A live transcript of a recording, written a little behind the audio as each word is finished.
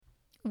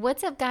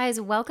What's up,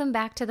 guys? Welcome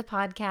back to the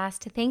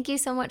podcast. Thank you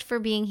so much for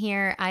being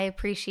here. I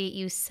appreciate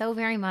you so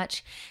very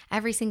much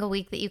every single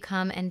week that you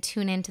come and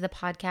tune into the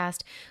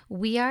podcast.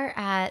 We are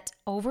at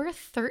over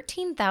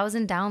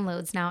 13,000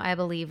 downloads now, I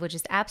believe, which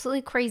is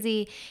absolutely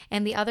crazy.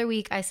 And the other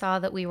week I saw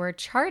that we were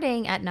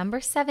charting at number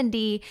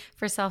 70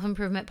 for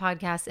self-improvement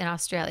podcasts in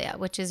Australia,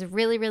 which is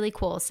really, really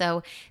cool.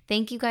 So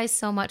thank you guys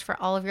so much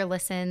for all of your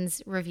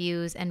listens,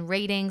 reviews, and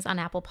ratings on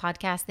Apple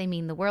Podcasts. They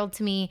mean the world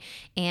to me.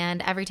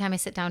 And every time I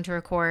sit down to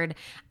record,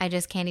 I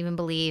just can't even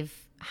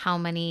believe how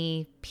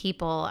many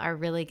people are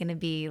really going to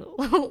be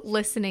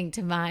listening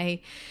to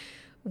my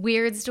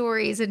weird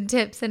stories and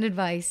tips and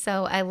advice.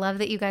 So I love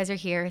that you guys are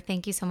here.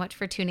 Thank you so much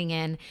for tuning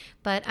in.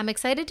 But I'm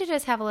excited to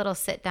just have a little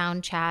sit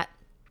down chat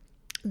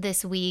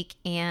this week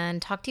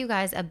and talk to you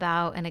guys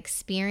about an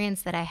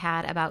experience that I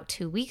had about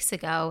 2 weeks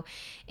ago.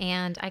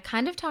 And I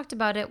kind of talked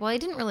about it. Well, I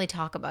didn't really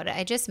talk about it.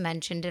 I just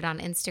mentioned it on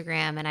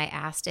Instagram, and I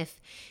asked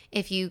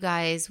if you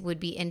guys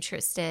would be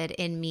interested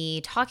in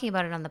me talking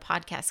about it on the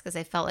podcast, because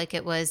I felt like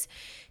it was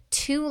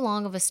too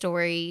long of a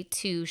story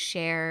to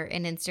share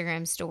in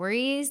Instagram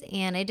stories,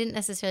 and I didn't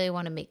necessarily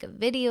want to make a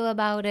video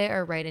about it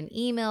or write an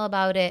email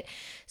about it.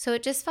 So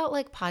it just felt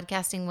like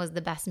podcasting was the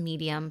best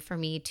medium for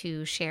me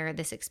to share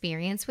this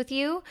experience with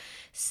you.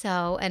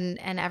 So, and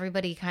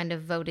everybody kind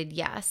of voted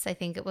yes. I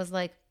think it was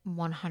like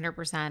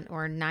 100%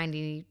 or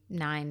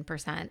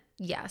 99%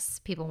 yes,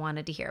 people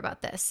wanted to hear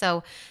about this.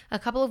 So a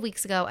couple of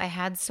weeks ago, I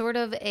had sort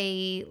of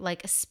a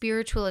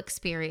spiritual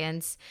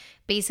experience.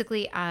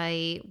 Basically,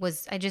 I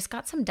just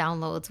got some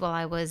downloads while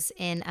I was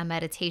in a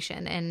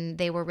meditation, and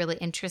they were really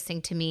interesting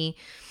to me.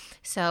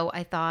 So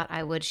I thought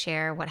I would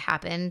share what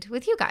happened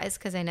with you guys,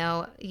 because I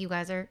know you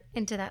guys are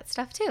into that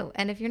stuff too.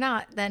 And if you're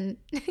not, then,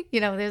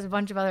 there's a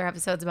bunch of other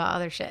episodes about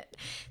other shit.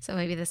 So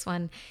maybe this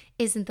one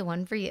isn't the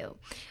one for you.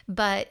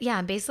 But yeah,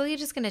 I'm basically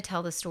just going to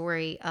tell the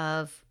story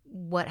of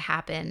what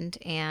happened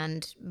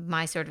and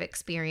my sort of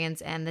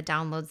experience and the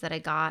downloads that I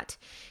got.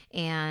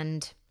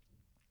 And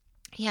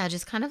yeah,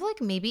 just kind of like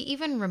maybe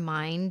even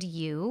remind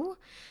you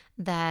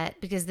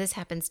that, because this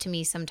happens to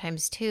me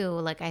sometimes too,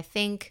 like I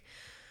think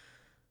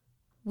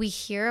we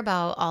hear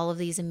about all of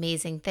these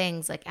amazing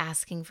things like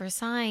asking for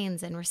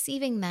signs and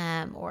receiving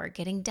them, or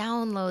getting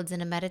downloads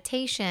in a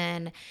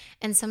meditation.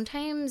 And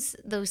sometimes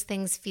those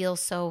things feel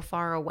so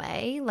far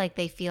away, like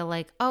they feel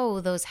like,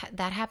 oh,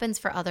 that happens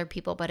for other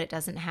people, but it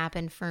doesn't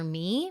happen for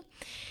me.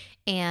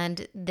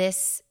 And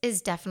this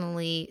is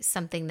definitely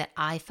something that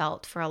I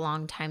felt for a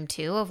long time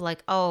too, of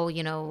like, oh,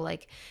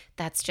 like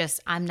that's just,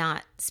 I'm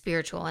not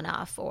spiritual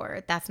enough, or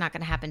that's not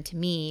going to happen to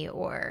me,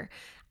 or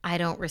I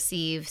don't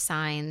receive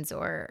signs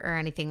or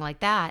anything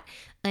like that,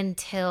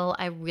 until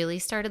I really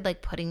started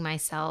like putting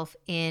myself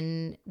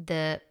in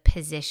the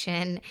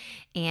position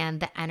and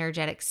the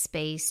energetic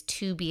space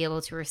to be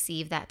able to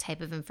receive that type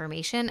of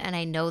information. And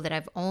I know that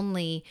I've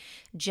only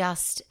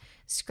just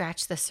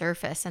scratched the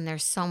surface, and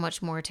there's so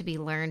much more to be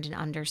learned and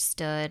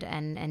understood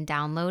and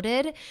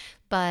downloaded.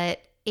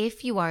 But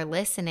if you are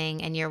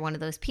listening and you're one of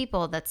those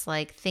people that's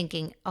like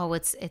thinking, oh,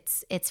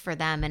 it's for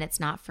them and it's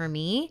not for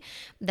me,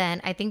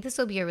 then I think this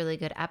will be a really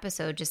good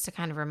episode just to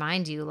kind of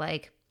remind you,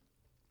 like,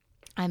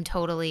 I'm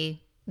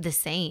totally the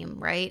same,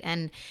 right?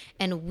 And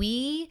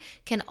we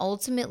can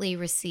ultimately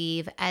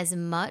receive as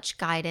much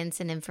guidance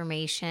and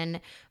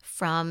information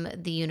from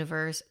the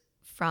universe,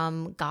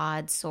 from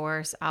God,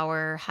 source,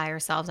 our higher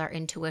selves, our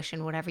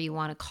intuition, whatever you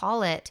want to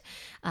call it,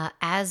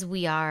 as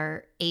we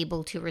are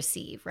able to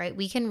receive, right?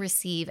 We can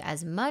receive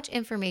as much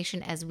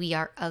information as we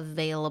are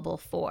available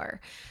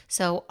for.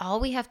 So all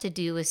we have to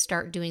do is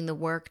start doing the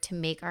work to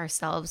make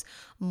ourselves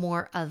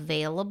more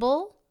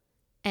available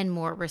and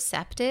more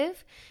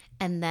receptive,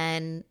 and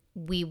then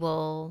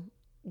we'll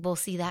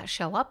see that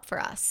show up for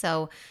us.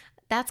 So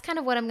that's kind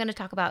of what I'm going to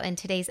talk about in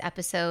today's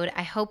episode.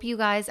 I hope you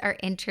guys are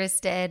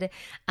interested.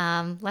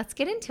 Let's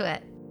get into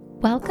it.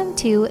 Welcome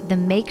to the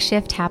Make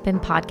Shift Happen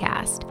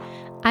podcast.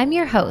 I'm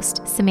your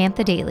host,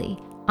 Samantha Daly,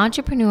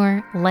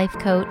 entrepreneur, life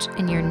coach,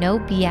 and your no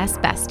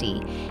BS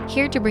bestie,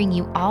 here to bring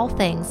you all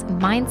things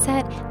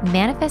mindset,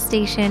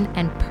 manifestation,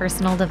 and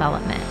personal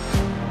development.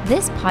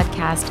 This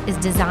podcast is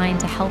designed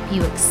to help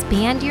you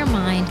expand your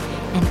mind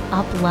and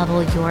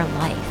up-level your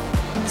life.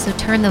 So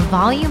turn the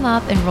volume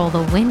up and roll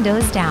the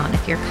windows down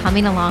if you're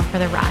coming along for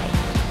the ride.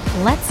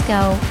 Let's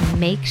go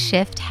make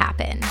shift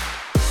happen.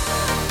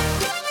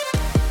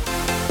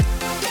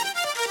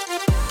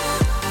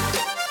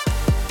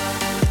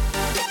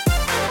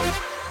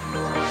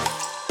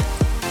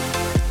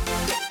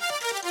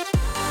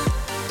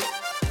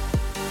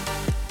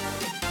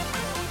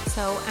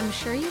 So I'm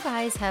sure you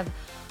guys have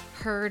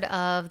heard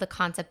of the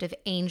concept of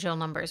angel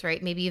numbers,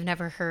 right? Maybe you've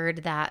never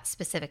heard that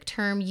specific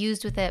term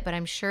used with it, but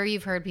I'm sure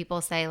you've heard people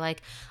say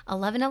like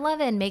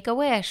 1111, make a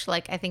wish.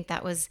 Like I think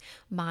that was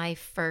my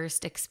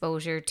first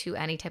exposure to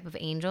any type of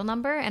angel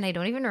number. And I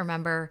don't even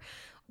remember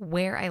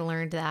where I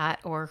learned that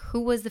or who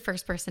was the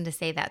first person to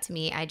say that to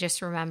me. I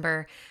just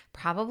remember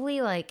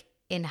probably like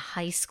in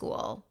high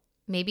school,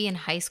 maybe in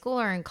high school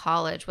or in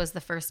college was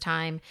the first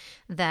time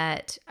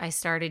that I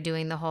started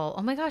doing the whole,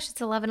 oh my gosh,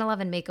 it's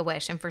 11:11, make a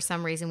wish. And for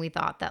some reason we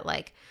thought that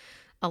like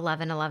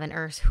 11:11,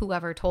 or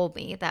whoever told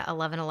me that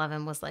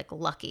 11:11 was like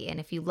lucky. And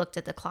if you looked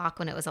at the clock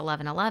when it was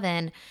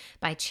 11:11,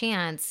 by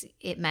chance,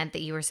 it meant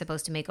that you were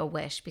supposed to make a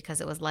wish because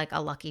it was like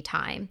a lucky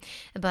time.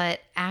 But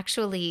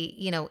actually,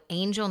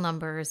 angel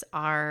numbers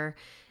are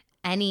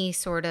any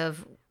sort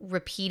of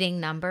repeating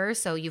number.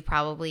 So you've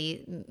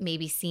probably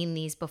maybe seen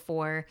these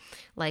before,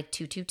 like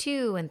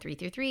 222 and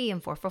 333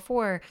 and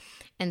 444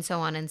 and so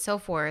on and so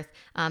forth.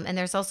 And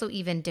there's also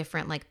even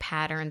different like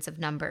patterns of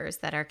numbers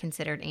that are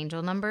considered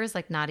angel numbers,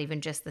 like not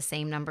even just the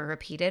same number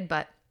repeated,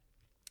 but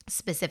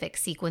specific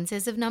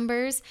sequences of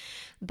numbers.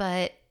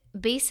 But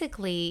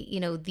basically,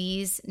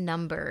 these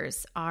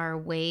numbers are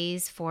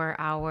ways for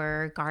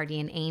our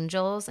guardian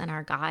angels and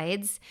our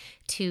guides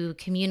to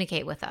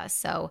communicate with us.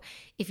 So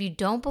if you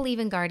don't believe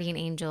in guardian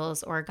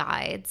angels or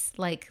guides,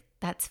 like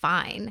that's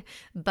fine.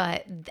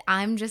 But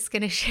I'm just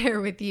going to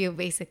share with you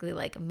basically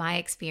like my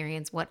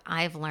experience, what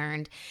I've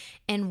learned,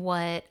 and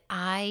what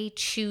I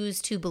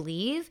choose to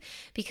believe.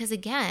 Because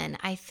again,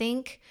 I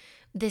think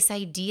this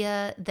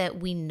idea that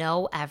we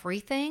know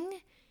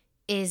everything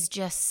is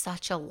just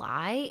such a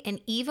lie.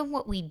 And even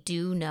what we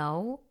do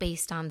know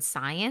based on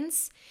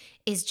science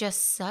is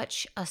just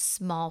such a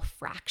small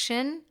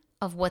fraction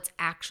of what's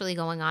actually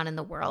going on in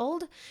the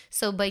world.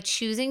 So by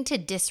choosing to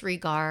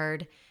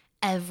disregard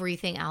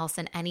everything else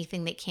and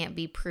anything that can't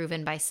be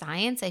proven by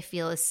science, I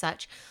feel is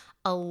such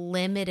a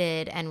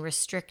limited and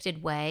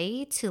restricted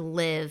way to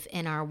live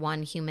in our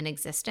one human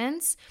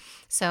existence.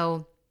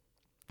 So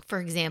for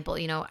example,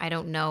 I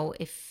don't know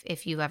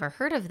if you've ever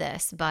heard of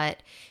this,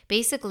 but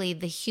basically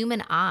the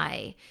human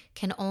eye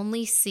can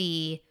only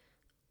see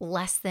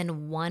less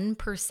than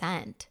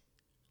 1%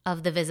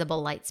 of the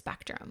visible light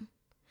spectrum,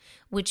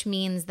 which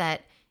means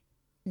that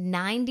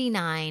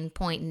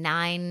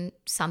 99.9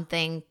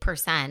 something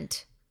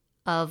percent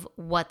of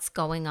what's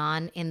going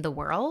on in the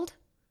world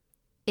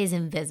is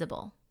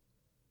invisible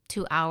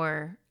to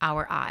our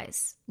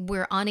eyes.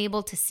 We're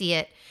unable to see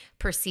it,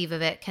 perceive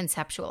of it,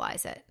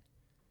 conceptualize it.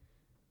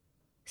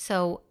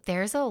 So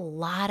there's a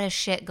lot of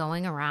shit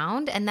going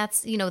around, and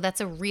that's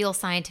a real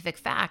scientific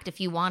fact. If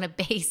you want to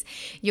base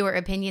your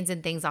opinions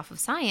and things off of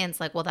science,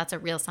 like, well, that's a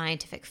real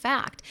scientific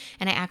fact.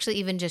 And I actually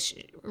even just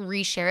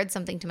reshared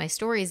something to my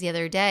stories the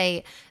other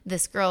day.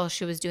 This girl,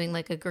 she was doing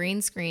like a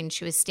green screen.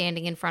 She was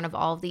standing in front of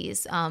all of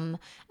these. I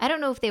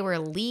don't know if they were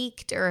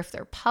leaked or if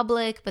they're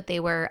public, but they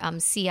were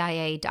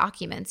CIA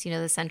documents,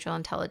 the Central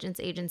Intelligence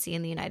Agency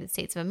in the United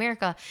States of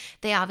America.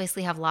 They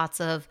obviously have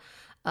lots of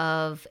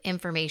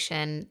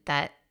information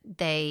that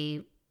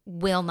they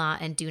will not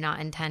and do not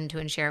intend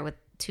to share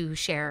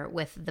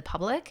with the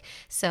public.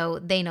 So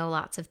they know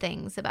lots of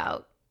things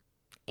about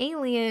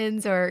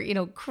aliens or,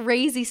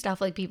 crazy stuff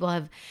like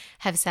people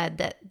have said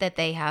that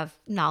they have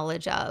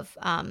knowledge of,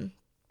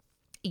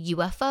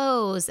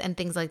 UFOs and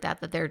things like that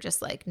they're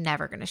just like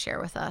never going to share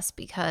with us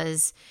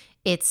because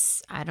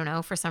it's, I don't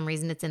know, for some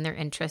reason it's in their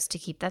interest to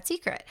keep that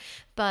secret.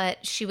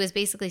 But she was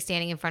basically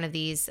standing in front of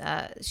these,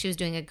 she was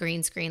doing a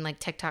green screen like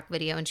TikTok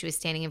video, and she was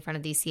standing in front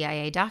of these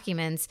CIA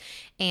documents,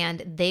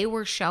 and they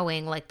were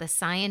showing like the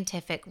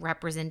scientific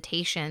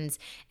representations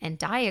and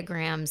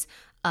diagrams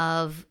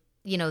of,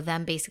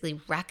 them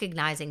basically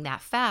recognizing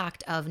that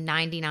fact of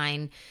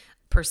 99%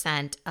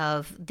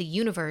 of the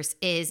universe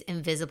is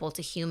invisible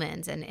to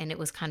humans. And it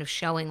was kind of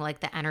showing like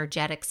the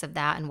energetics of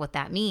that and what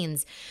that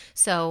means.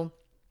 So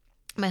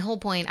my whole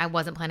point, I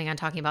wasn't planning on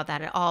talking about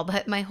that at all,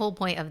 but my whole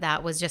point of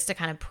that was just to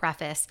kind of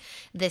preface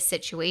this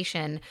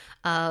situation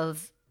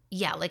of,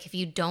 yeah, like if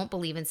you don't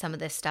believe in some of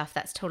this stuff,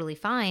 that's totally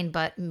fine,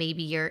 but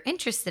maybe you're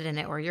interested in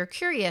it or you're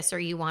curious or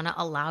you want to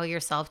allow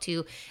yourself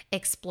to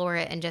explore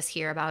it and just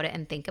hear about it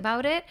and think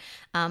about it.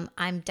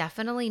 I'm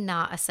definitely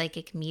not a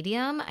psychic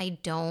medium. I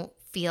don't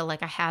feel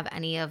like I have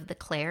any of the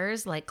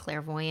clairs like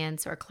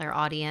clairvoyance or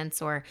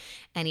clairaudience or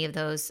any of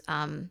those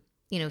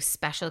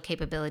special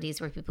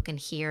capabilities where people can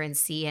hear and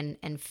see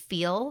and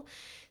feel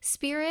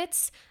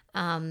spirits.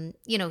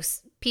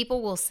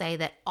 People will say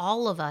that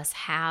all of us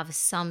have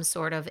some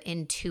sort of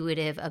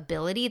intuitive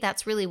ability.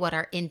 That's really what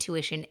our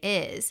intuition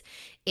is.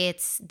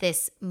 It's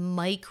this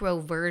micro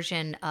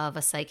version of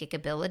a psychic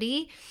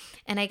ability.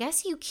 And I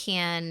guess you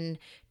can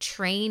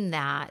train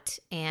that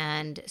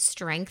and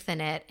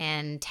strengthen it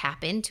and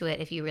tap into it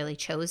if you really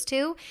chose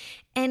to.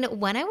 And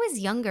when I was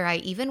younger, I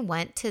even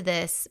went to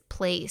this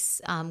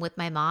place with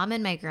my mom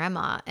and my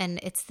grandma.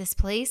 And it's this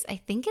place, I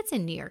think it's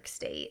in New York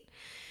State.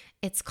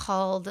 It's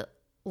called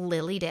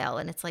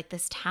Lilydale, and it's like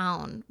this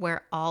town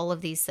where all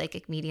of these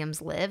psychic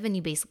mediums live, and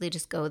you basically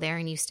just go there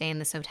and you stay in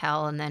this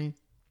hotel, and then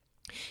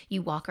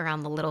you walk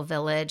around the little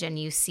village and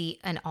you see,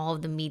 and all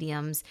of the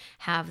mediums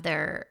have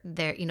their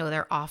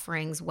their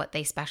offerings, what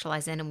they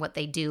specialize in and what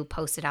they do,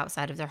 posted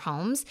outside of their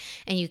homes,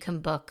 and you can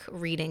book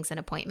readings and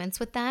appointments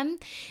with them.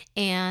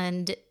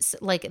 And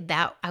like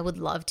that, I would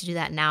love to do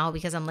that now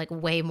because I'm like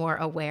way more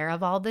aware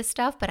of all this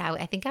stuff. But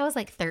I think I was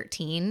like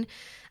 13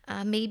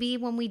 maybe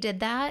when we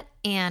did that,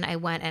 and I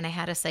went and I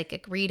had a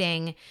psychic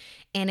reading,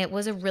 and it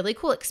was a really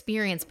cool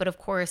experience. But of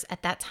course,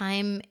 at that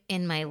time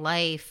in my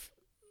life,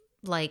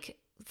 like,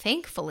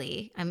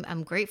 thankfully,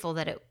 I'm grateful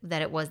that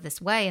it was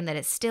this way and that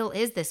it still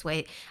is this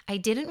way. I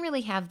didn't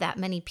really have that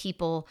many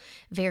people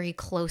very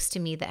close to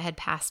me that had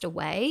passed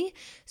away.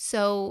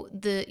 So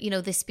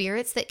the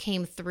spirits that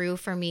came through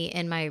for me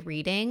in my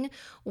reading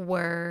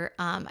were,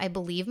 I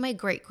believe my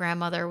great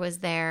grandmother was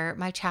there.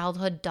 My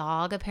childhood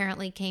dog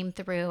apparently came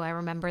through. I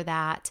remember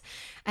that.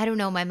 I don't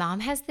know. My mom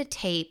has the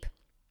tape,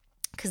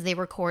 because they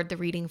record the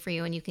reading for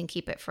you and you can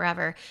keep it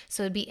forever.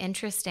 So it'd be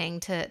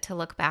interesting to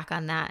look back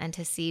on that and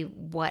to see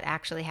what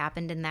actually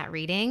happened in that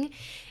reading.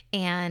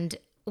 And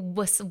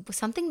was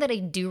something that I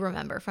do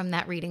remember from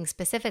that reading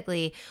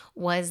specifically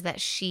was that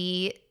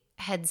she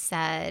had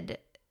said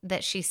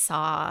that she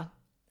saw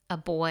a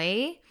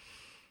boy,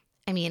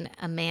 a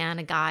man,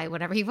 a guy,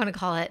 whatever you want to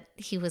call it.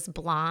 He was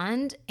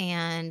blonde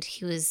and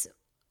he was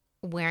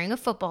wearing a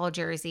football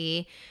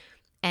jersey,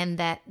 and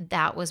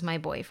that was my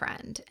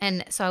boyfriend.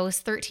 And so I was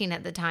 13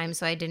 at the time,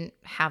 so I didn't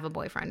have a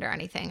boyfriend or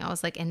anything. I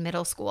was like in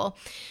middle school.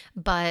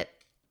 But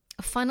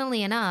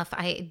funnily enough,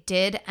 I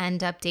did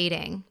end up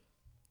dating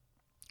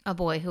a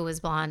boy who was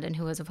blonde and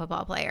who was a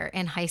football player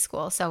in high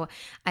school. So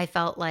I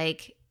felt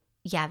like,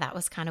 yeah, that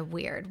was kind of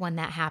weird when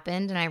that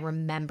happened. And I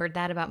remembered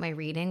that about my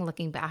reading.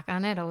 Looking back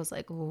on it, I was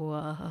like,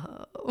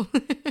 whoa.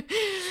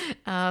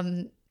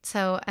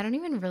 So I don't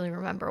even really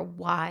remember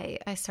why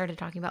I started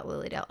talking about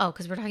Lily Dale. Oh,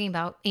 because we're talking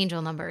about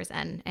angel numbers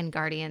and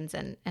guardians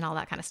and all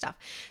that kind of stuff.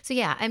 So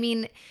yeah,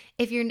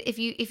 if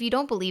you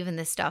don't believe in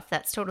this stuff,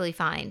 that's totally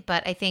fine.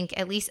 But I think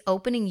at least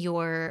opening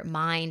your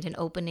mind and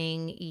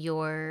opening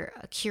your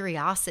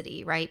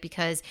curiosity, right?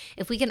 Because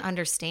if we can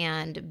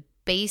understand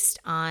based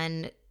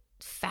on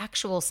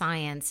factual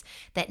science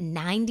that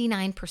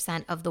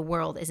 99% of the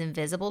world is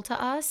invisible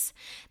to us,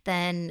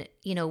 then,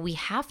 we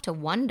have to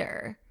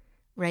wonder,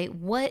 right?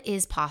 What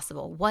is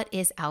possible? What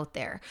is out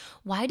there?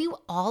 Why do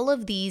all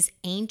of these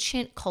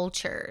ancient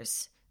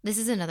cultures, this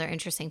is another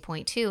interesting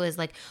point too, is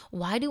like,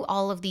 why do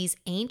all of these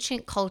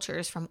ancient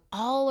cultures from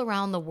all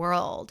around the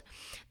world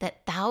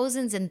that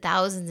thousands and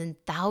thousands and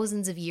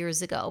thousands of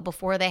years ago,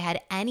 before they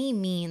had any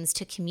means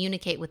to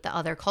communicate with the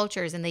other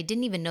cultures, and they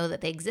didn't even know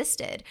that they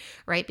existed,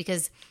 right?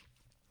 Because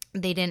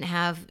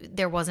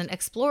there wasn't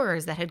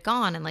explorers that had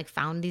gone and like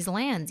found these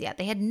lands yet.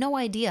 They had no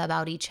idea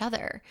about each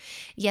other,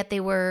 yet they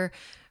were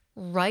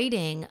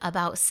writing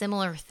about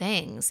similar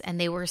things, and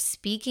they were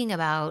speaking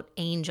about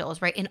angels,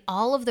 right? In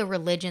all of the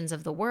religions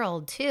of the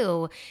world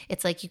too,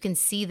 it's like you can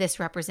see this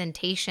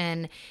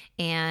representation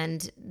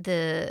and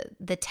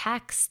the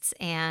texts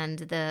and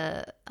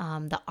the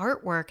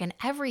artwork and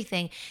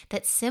everything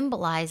that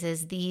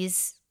symbolizes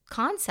these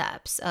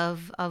concepts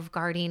of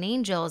guardian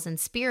angels and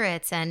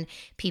spirits and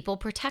people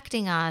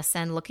protecting us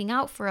and looking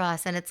out for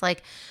us. And it's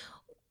like,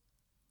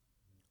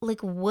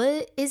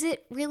 what is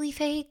it really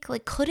fake?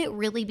 Like, could it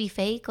really be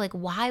fake? Like,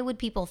 why would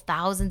people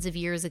thousands of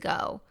years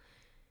ago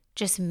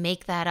just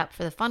make that up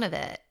for the fun of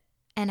it?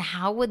 And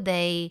how would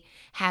they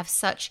have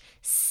such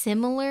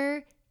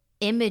similar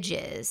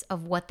images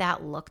of what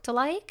that looked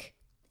like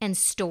and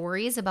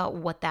stories about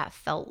what that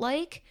felt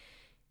like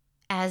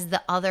as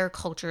the other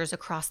cultures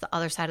across the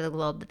other side of the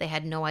globe that they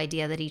had no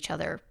idea that each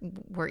other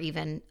were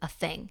even a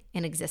thing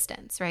in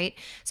existence, right?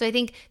 So I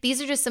think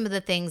these are just some of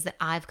the things that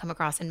I've come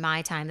across in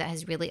my time that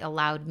has really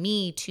allowed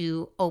me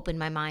to open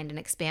my mind and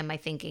expand my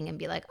thinking and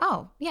be like,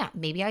 oh, yeah,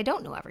 maybe I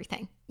don't know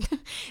everything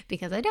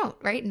because I don't,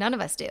 right? None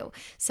of us do.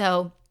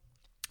 So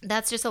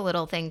that's just a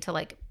little thing to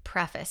like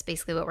preface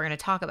basically what we're going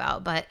to talk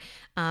about. But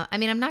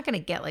I'm not going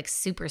to get like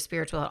super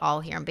spiritual at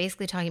all here. I'm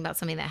basically talking about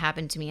something that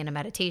happened to me in a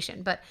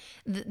meditation. But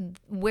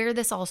where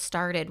this all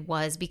started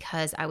was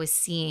because I was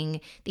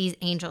seeing these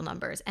angel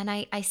numbers, and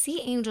I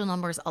see angel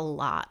numbers a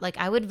lot. Like,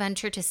 I would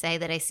venture to say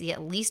that I see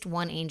at least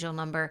one angel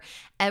number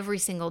every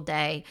single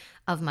day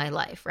of my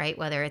life, right?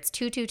 Whether it's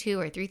 222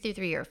 or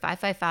 333 or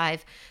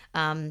 555.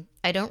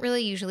 I don't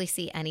really usually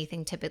see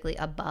anything typically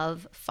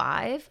above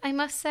 5, I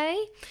must say.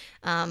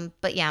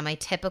 But yeah, my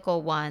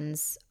typical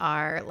ones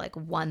are like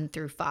 1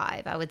 through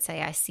 5. I would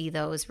say I see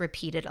those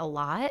repeated a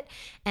lot.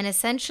 And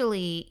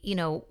essentially,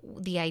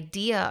 the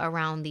idea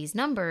around these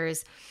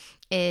numbers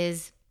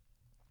is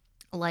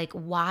like,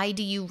 why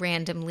do you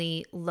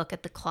randomly look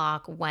at the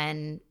clock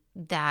when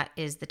that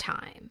is the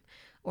time?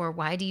 Or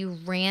why do you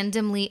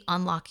randomly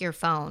unlock your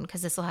phone?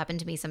 Because this will happen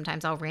to me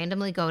sometimes. I'll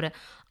randomly go to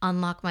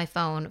unlock my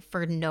phone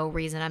for no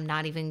reason.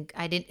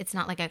 It's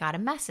not like I got a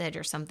message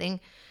or something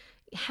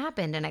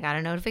happened and I got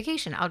a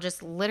notification. I'll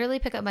just literally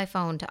pick up my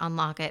phone to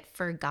unlock it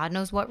for God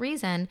knows what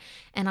reason.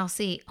 And I'll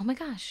see, oh my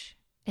gosh,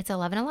 it's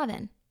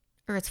 11:11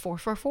 or it's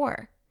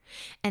 4:44.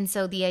 And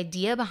so the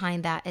idea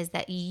behind that is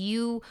that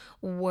you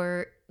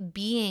were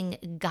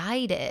being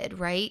guided,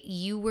 right?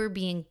 You were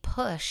being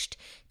pushed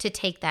to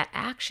take that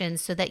action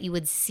so that you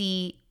would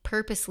see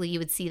purposely, you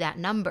would see that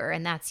number,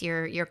 and that's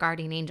your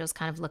guardian angels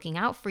kind of looking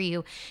out for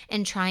you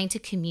and trying to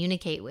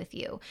communicate with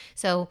you.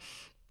 So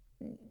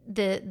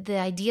the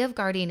idea of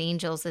guardian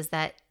angels is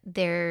that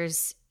they're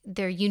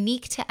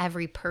unique to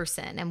every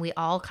person, and we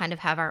all kind of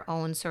have our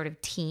own sort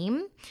of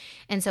team.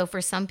 And so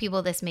for some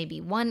people this may be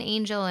one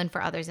angel, and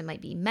for others it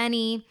might be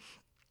many.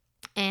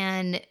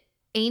 And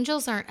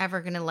angels aren't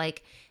ever going to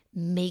like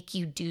make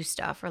you do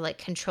stuff or like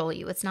control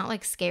you. It's not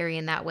like scary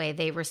in that way.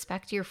 They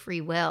respect your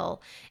free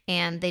will,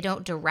 and they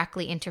don't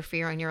directly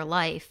interfere in your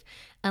life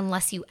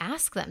unless you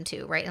ask them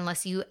to, right?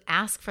 Unless you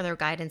ask for their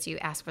guidance, you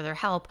ask for their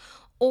help.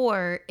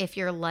 Or if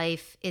your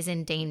life is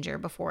in danger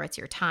before it's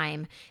your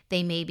time,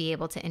 they may be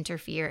able to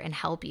interfere and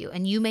help you.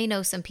 And you may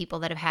know some people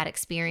that have had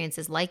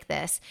experiences like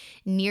this,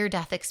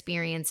 near-death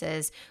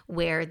experiences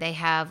where they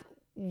have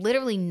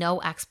literally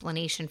no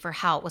explanation for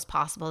how it was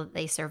possible that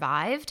they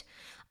survived,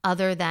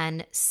 other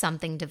than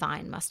something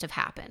divine must have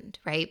happened,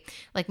 right?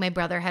 Like my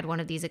brother had one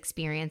of these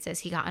experiences.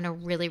 He got in a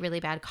really, really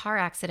bad car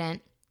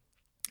accident.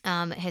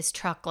 His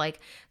truck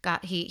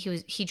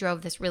he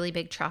drove this really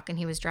big truck, and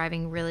he was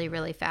driving really,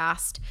 really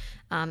fast.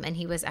 And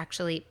he was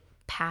actually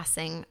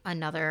passing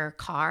another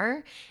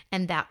car,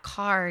 and that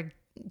car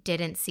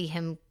didn't see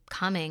him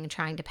coming,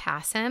 trying to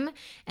pass him,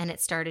 and it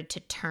started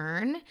to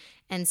turn.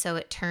 And so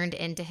it turned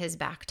into his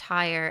back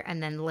tire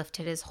and then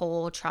lifted his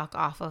whole truck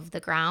off of the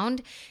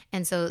ground.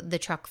 And so the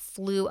truck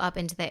flew up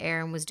into the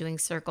air and was doing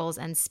circles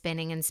and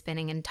spinning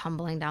and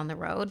tumbling down the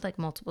road like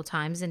multiple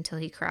times until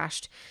he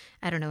crashed,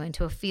 I don't know,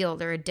 into a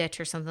field or a ditch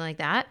or something like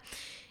that.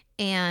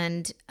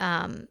 And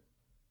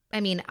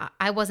I mean,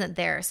 I wasn't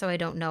there, so I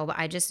don't know, but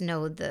I just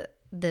know the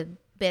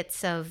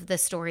bits of the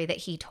story that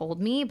he told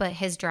me. But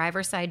his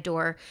driver's side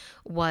door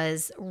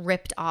was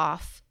ripped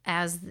off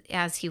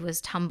as he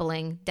was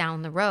tumbling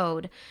down the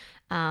road,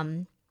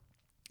 and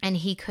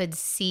he could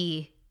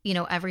see,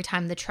 every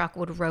time the truck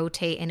would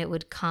rotate and it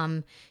would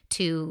come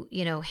to,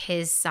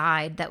 his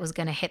side that was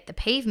going to hit the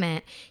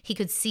pavement, he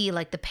could see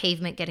like the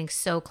pavement getting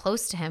so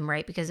close to him,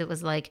 right? Because it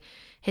was like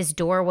his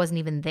door wasn't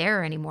even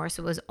there anymore.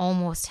 So it was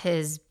almost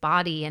his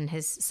body and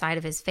his side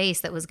of his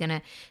face that was going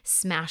to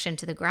smash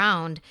into the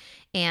ground.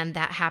 And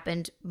that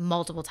happened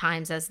multiple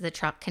times as the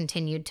truck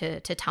continued to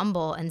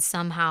tumble. And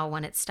somehow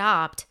when it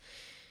stopped,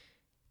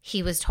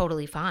 he was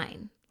totally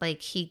fine.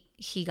 Like he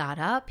got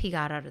up, he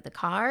got out of the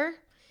car.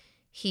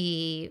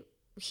 He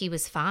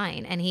was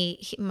fine. And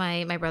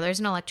my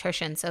brother's an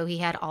electrician, so he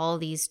had all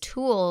these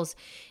tools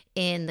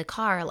in the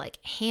car, like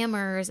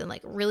hammers and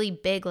like really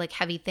big, like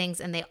heavy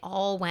things, and they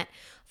all went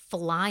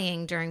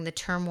flying during the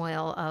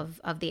turmoil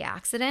of the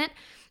accident.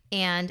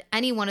 And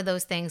any one of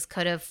those things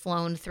could have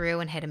flown through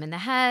and hit him in the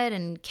head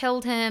and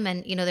killed him.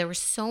 And, there were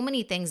so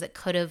many things that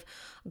could have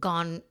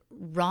gone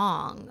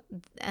wrong.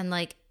 And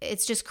like,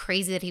 it's just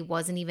crazy that he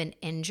wasn't even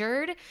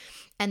injured.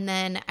 And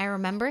then I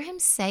remember him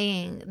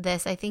saying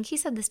this, I think he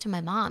said this to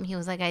my mom. He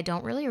was like, I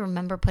don't really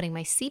remember putting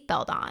my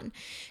seatbelt on,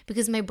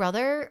 because my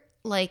brother,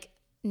 like,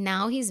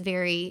 now he's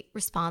very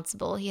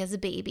responsible. He has a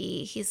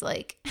baby. He's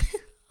like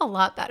a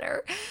lot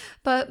better.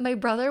 But my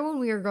brother, when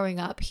we were growing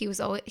up, he was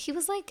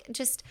like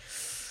just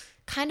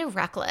kind of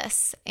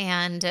reckless.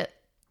 And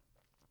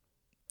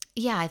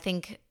yeah, I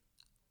think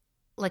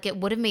like it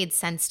would have made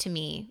sense to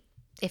me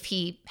if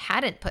he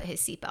hadn't put his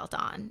seatbelt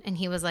on. And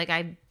he was like,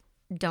 I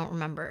don't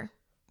remember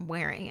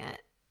wearing it.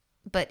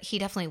 But he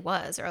definitely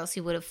was, or else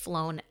he would have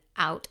flown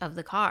out of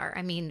the car.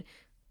 I mean,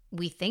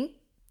 we think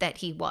that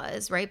he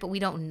was, right? But we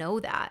don't know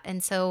that.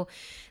 And so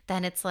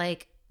then it's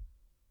like,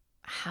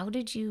 how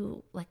did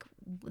you, like,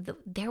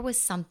 there was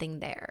something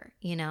there,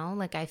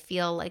 like I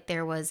feel like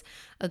there was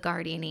a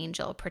guardian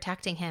angel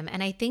protecting him.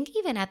 And I think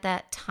even at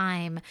that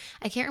time,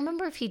 I can't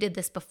remember if he did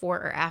this before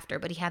or after,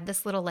 but he had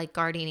this little like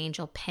guardian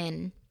angel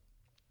pin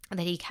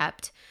that he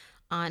kept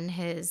on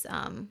his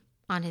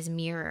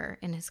mirror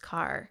in his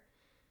car.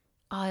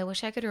 Oh, I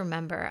wish I could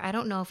remember. I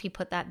don't know if he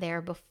put that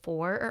there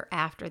before or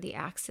after the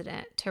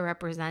accident to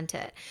represent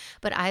it.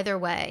 But either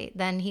way,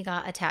 then he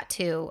got a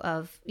tattoo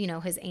of,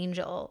 his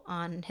angel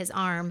on his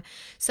arm.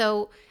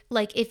 So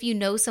like if you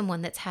know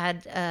someone that's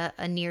had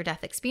a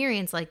near-death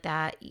experience like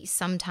that,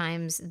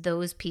 sometimes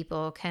those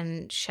people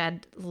can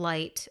shed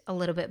light a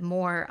little bit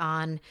more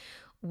on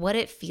what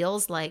it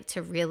feels like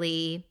to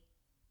really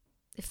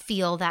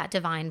feel that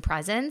divine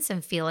presence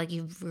and feel like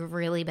you've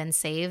really been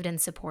saved and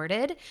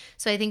supported.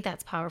 So I think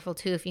that's powerful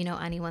too, if you know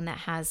anyone that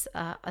has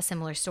a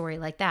similar story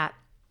like that.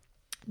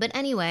 But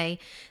anyway,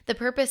 the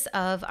purpose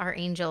of our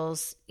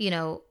angels,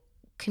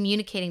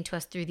 communicating to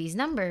us through these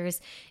numbers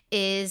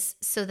is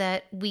so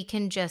that we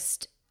can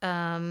just,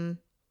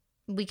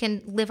 we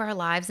can live our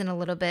lives in a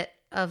little bit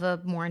of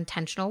a more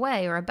intentional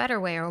way or a better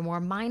way or a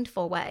more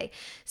mindful way.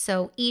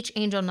 So each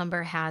angel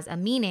number has a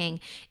meaning.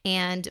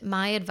 And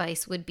my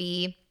advice would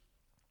be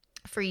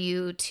for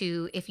you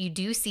to, if you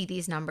do see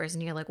these numbers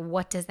and you're like,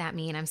 what does that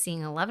mean? I'm seeing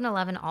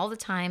 1111 all the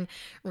time,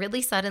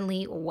 really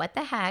suddenly, what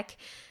the heck?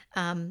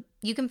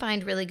 You can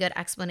find really good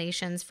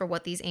explanations for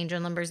what these angel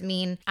numbers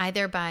mean,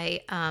 either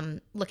by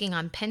looking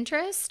on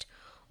Pinterest,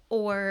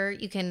 or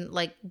you can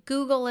like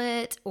Google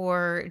it,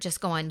 or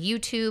just go on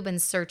YouTube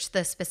and search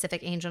the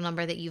specific angel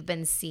number that you've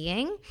been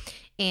seeing.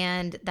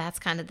 And that's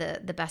kind of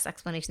the best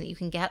explanation that you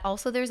can get.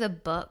 Also, there's a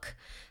book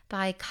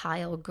by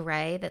Kyle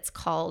Gray that's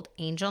called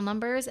Angel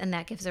Numbers, and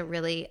that gives a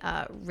really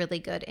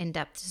good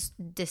in-depth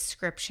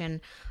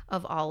description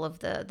of all of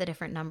the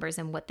different numbers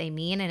and what they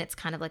mean. And it's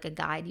kind of like a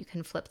guide you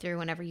can flip through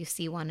whenever you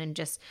see one and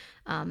just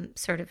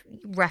sort of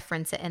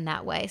reference it in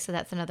that way. So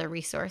that's another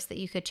resource that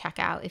you could check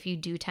out if you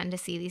do tend to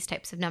see these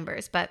types of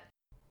numbers. But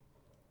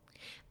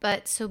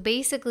so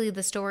basically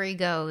the story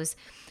goes,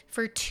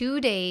 for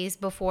 2 days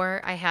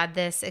before I had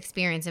this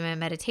experience in my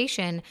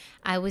meditation,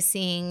 I was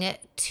seeing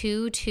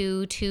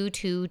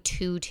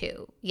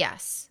 222222.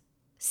 Yes,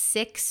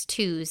 6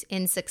 twos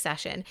in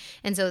succession.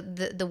 And so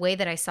the way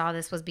that I saw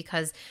this was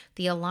because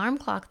the alarm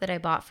clock that I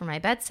bought for my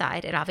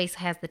bedside, it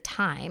obviously has the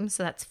time.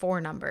 So that's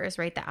 4 numbers,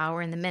 right? The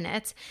hour and the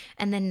minutes.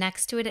 And then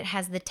next to it, it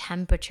has the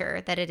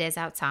temperature that it is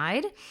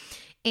outside.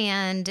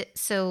 And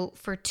so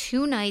for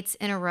 2 nights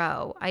in a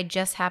row, I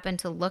just happened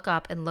to look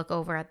up and look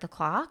over at the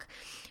clock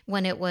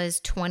when it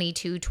was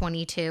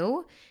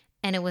 22:22,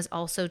 and it was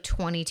also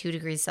 22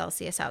 degrees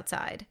Celsius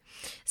outside.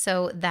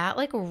 So that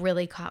like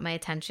really caught my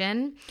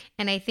attention.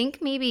 And I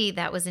think maybe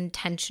that was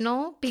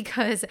intentional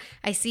because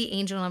I see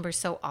angel numbers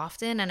so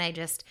often, and I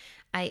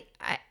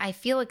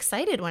feel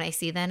excited when I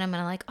see them. I'm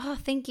like, oh,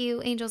 thank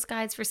you, angels,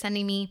 guides, for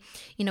sending me,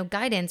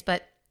 guidance.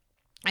 But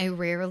I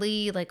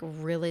rarely like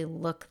really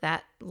look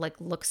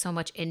so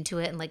much into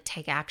it and like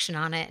take action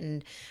on it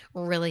and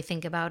really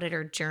think about it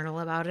or journal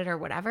about it or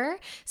whatever.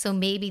 So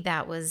maybe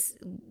that was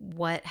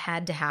what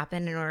had to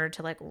happen in order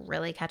to like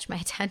really catch my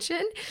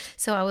attention.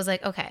 So I was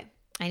like, okay,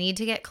 I need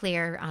to get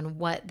clear on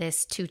what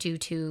this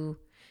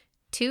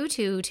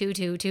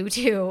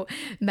 222222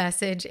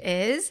 message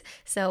is.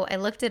 So I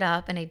looked it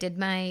up and I did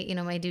my,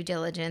 my due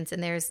diligence,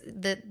 and there's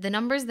the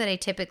numbers that I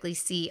typically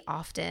see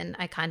often.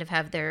 I kind of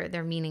have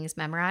their meanings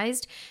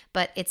memorized,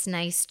 but it's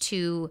nice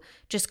to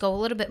just go a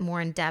little bit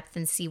more in depth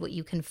and see what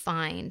you can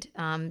find,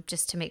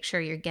 just to make sure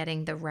you're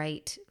getting the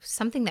right,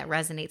 something that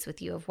resonates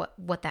with you of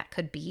what that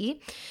could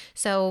be.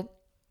 So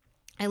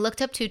I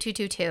looked up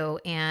 2222,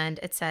 and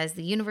it says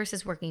the universe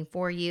is working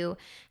for you.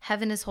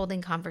 Heaven is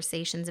holding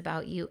conversations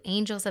about you.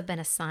 Angels have been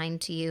assigned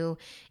to you.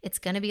 It's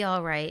going to be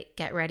all right.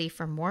 Get ready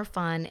for more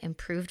fun,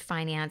 improved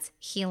finance,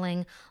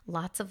 healing,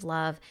 lots of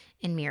love,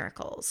 and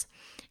miracles.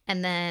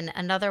 And then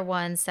another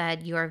one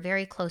said, you are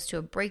very close to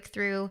a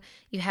breakthrough.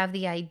 You have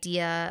the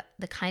idea,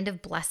 the kind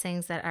of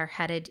blessings that are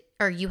headed,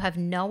 or you have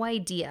no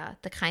idea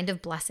the kind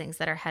of blessings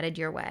that are headed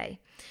your way.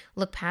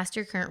 Look past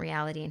your current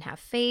reality and have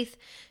faith.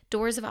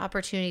 Doors of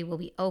opportunity will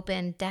be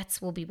open.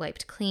 Debts will be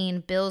wiped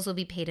clean. Bills will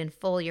be paid in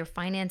full. Your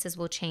finances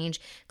will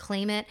change.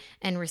 Claim it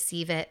and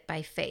receive it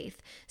by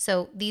faith.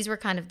 So these were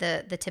kind of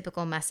the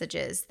typical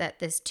messages that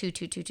this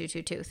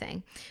 222222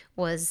 thing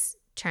was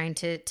trying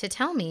to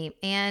tell me.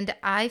 And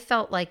I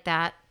felt like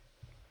that.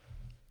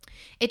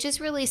 It just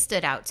really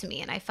stood out to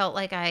me. And I felt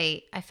like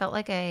I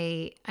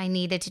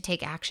needed to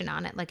take action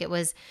on it. Like it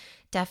was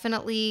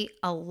definitely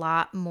a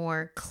lot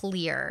more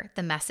clear,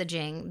 the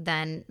messaging,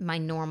 than my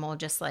normal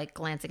just like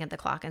glancing at the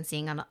clock and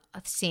seeing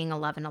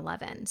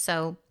 11:11.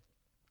 So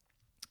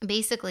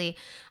basically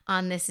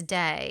on this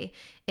day,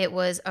 it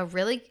was a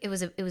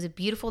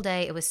beautiful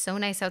day. It was so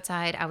nice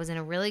outside. I was in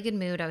a really good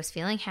mood. I was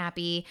feeling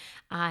happy.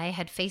 I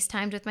had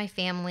FaceTimed with my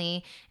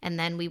family, and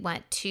then we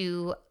went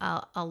to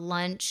a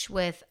lunch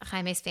with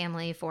Jaime's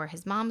family for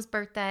his mom's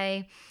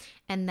birthday.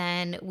 And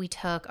then we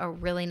took a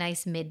really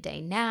nice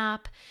midday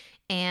nap.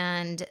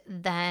 And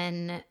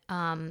then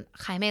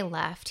Jaime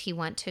left. He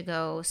went to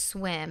go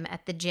swim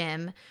at the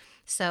gym.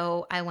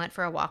 So I went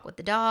for a walk with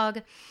the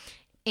dog.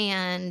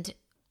 And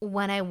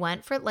when I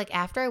went for, like,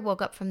 after I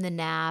woke up from the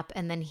nap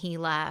and then he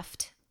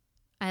left,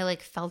 I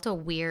like felt a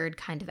weird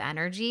kind of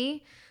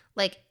energy.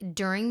 Like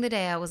during the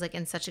day, I was like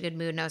in such a good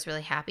mood and I was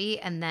really happy.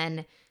 And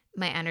then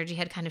my energy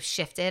had kind of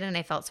shifted and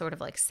I felt sort of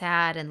like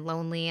sad and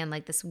lonely and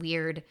like this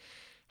weird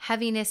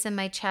heaviness in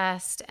my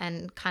chest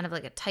and kind of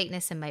like a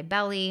tightness in my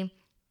belly.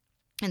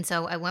 And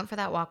so I went for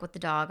that walk with the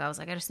dog. I was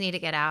like, I just need to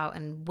get out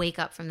and wake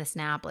up from this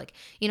nap. Like,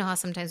 you know how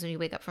sometimes when you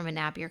wake up from a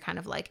nap, you're kind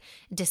of like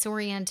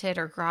disoriented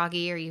or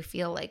groggy, or you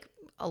feel like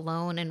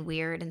alone and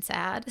weird and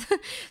sad.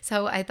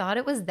 So I thought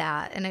it was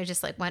that. And I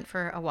just like went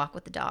for a walk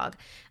with the dog.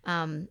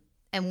 And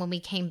when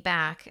we came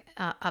back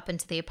up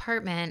into the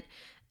apartment,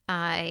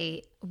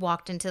 I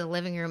walked into the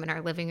living room, and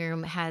our living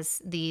room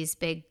has these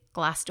big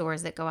glass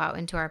doors that go out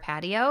into our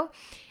patio.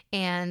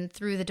 And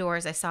through the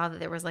doors, I saw that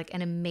there was like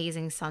an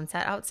amazing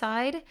sunset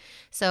outside.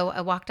 So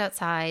I walked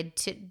outside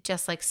to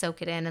just like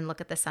soak it in and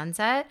look at the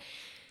sunset.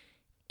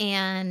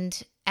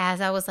 And as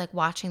I was like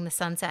watching the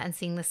sunset and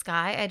seeing the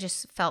sky, I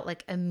just felt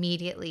like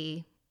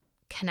immediately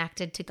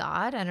connected to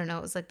God. I don't know.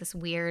 It was like this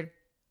weird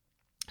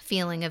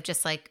feeling of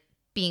just like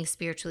being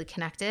spiritually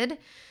connected.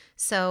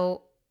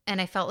 So, and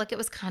I felt like it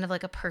was kind of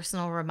like a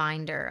personal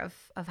reminder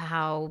of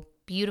how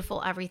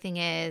beautiful everything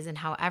is and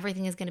how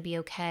everything is going to be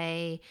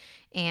okay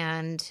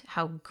and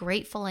how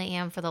grateful I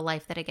am for the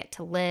life that I get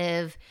to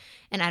live.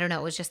 And I don't know,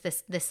 it was just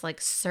this like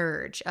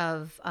surge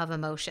of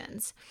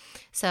emotions.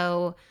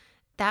 So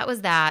that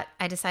was that.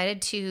 I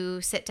decided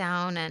to sit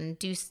down and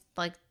do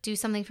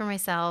something for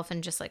myself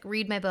and just like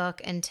read my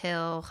book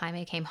until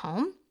Jaime came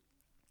home.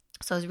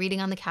 So I was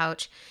reading on the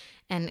couch,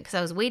 and because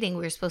I was waiting,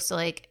 we were supposed to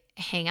like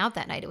hang out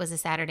that night. It was a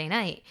Saturday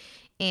night.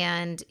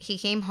 And he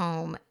came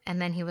home, and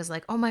then he was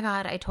like, oh my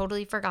God, I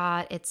totally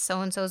forgot. It's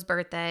so-and-so's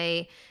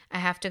birthday. I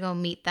have to go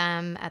meet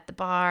them at the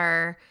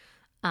bar.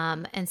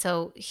 And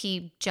so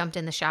he jumped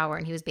in the shower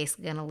and he was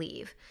basically going to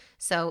leave.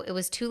 So it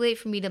was too late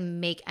for me to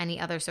make any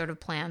other sort of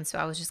plan. So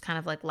I was just kind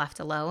of like left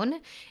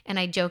alone. And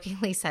I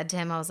jokingly said to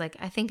him, I was like,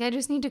 I think I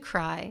just need to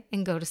cry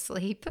and go to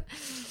sleep.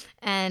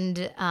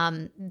 And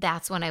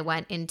that's when I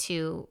went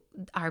into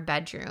our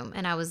bedroom,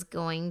 and I was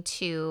going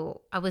to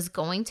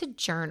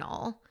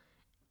journal.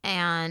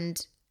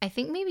 And I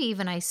think maybe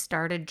even I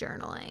started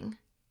journaling,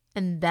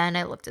 and then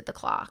I looked at the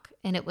clock,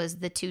 and it was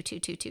the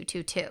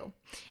 2:22:22:22.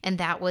 And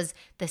that was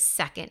the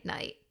second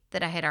night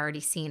that I had already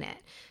seen it.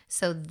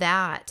 So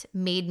that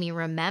made me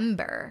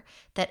remember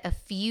that a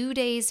few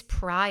days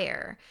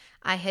prior,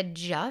 I had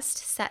just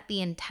set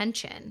the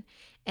intention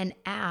and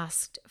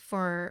asked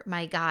for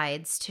my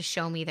guides to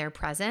show me their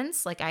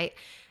presence. Like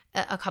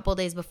a couple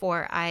days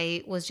before,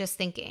 I was just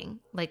thinking,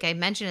 like I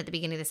mentioned at the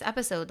beginning of this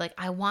episode, like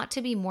I want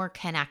to be more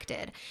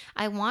connected.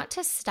 I want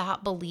to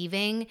stop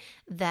believing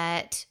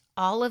that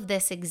all of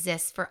this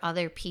exists for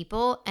other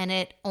people and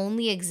it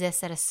only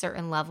exists at a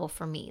certain level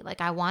for me. Like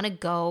I want to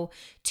go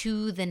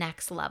to the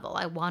next level.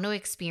 I want to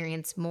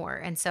experience more.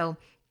 And so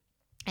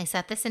I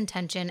set this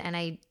intention, and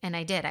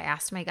I did. I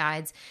asked my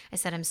guides. I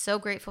said, I'm so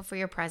grateful for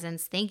your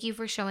presence. Thank you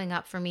for showing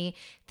up for me.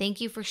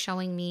 Thank you for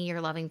showing me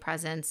your loving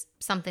presence.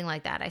 Something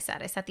like that. I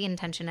set the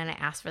intention, and I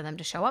asked for them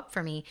to show up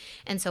for me.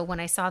 And so when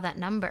I saw that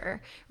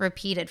number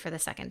repeated for the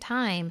second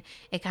time,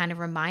 it kind of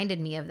reminded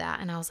me of that.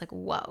 And I was like,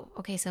 whoa,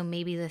 okay, so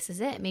maybe this is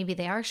it. Maybe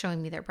they are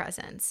showing me their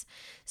presence.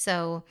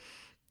 So,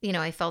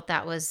 I felt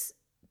that was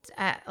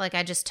like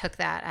I just took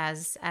that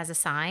as a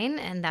sign,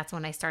 and that's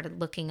when I started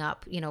looking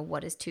up,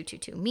 what does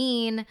 222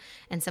 mean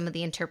and some of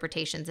the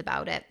interpretations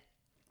about it.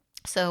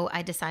 So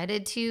I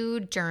decided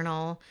to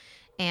journal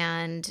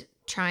and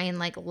try and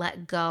like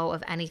let go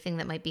of anything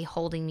that might be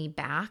holding me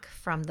back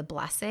from the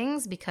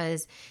blessings,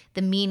 because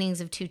the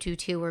meanings of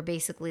 222 were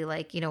basically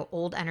like,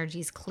 old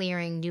energies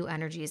clearing, new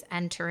energies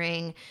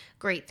entering,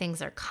 great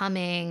things are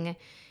coming.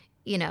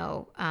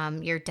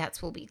 Your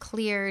debts will be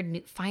cleared,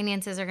 new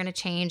finances are going to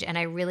change. And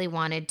I really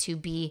wanted to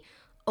be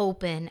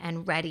open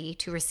and ready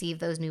to receive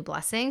those new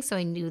blessings. So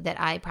I knew that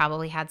I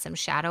probably had some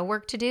shadow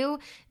work to do,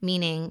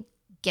 meaning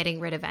getting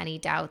rid of any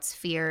doubts,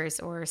 fears,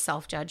 or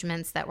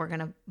self-judgments that were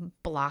going to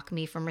block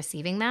me from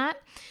receiving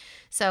that.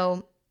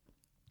 So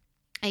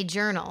I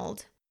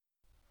journaled,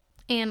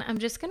 and I'm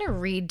just going to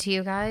read to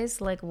you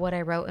guys like what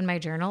I wrote in my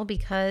journal,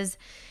 because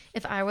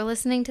if I were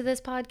listening to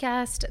this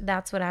podcast,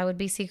 that's what I would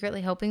be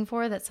secretly hoping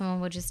for, that someone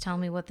would just tell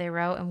me what they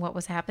wrote and what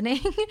was happening.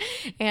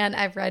 And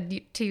I've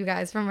read to you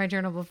guys from my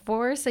journal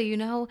before. So,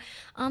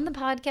 on the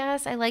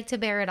podcast, I like to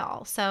bear it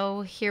all.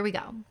 So here we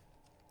go.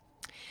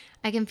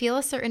 I can feel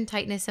a certain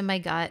tightness in my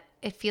gut.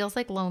 It feels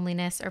like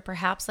loneliness, or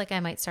perhaps like I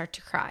might start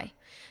to cry.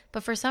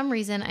 But for some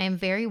reason, I am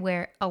very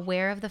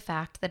aware of the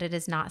fact that it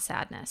is not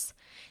sadness.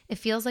 It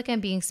feels like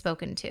I'm being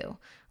spoken to,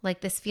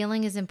 like this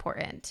feeling is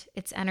important,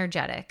 it's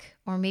energetic,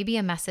 or maybe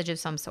a message of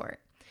some sort.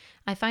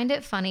 I find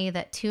it funny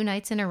that 2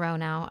 nights in a row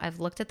now, I've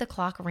looked at the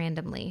clock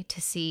randomly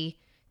to see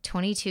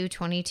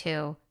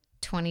 22:22,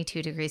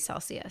 22 degrees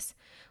Celsius,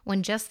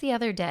 when just the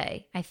other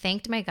day, I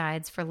thanked my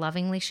guides for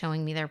lovingly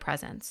showing me their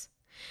presence.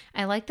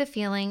 I like the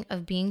feeling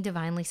of being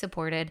divinely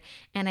supported,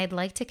 and I'd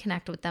like to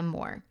connect with them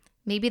more.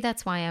 Maybe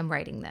that's why I'm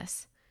writing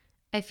this.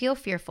 I feel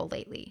fearful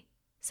lately.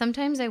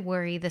 Sometimes I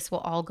worry this will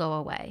all go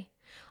away.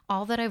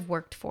 All that I've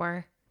worked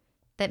for,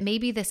 that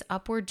maybe this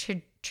upward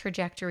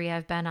trajectory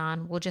I've been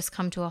on will just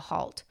come to a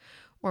halt,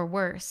 or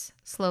worse,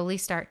 slowly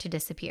start to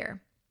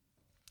disappear.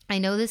 I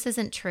know this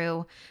isn't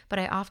true, but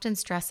I often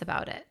stress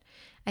about it.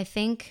 I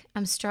think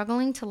I'm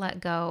struggling to let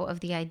go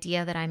of the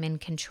idea that I'm in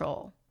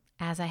control,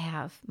 as I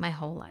have my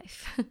whole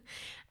life.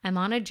 I'm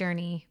on a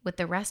journey with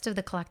the rest of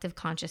the collective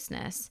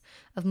consciousness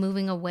of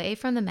moving away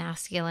from the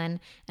masculine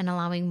and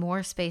allowing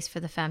more space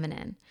for the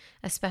feminine,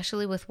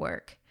 especially with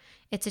work.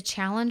 It's a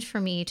challenge for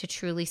me to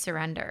truly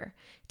surrender,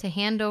 to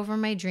hand over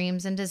my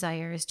dreams and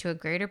desires to a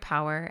greater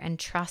power and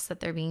trust that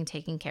they're being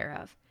taken care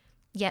of.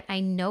 Yet I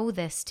know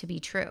this to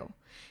be true.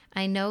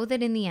 I know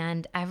that in the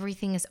end,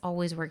 everything is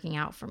always working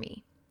out for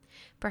me.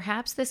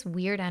 Perhaps this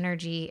weird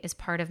energy is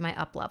part of my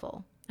up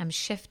level. I'm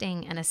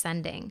shifting and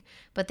ascending,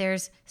 but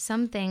there's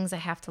some things I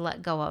have to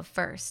let go of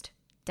first.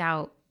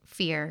 Doubt,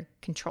 fear,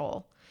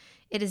 control.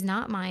 It is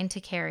not mine to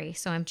carry,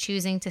 so I'm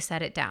choosing to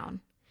set it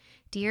down.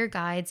 Dear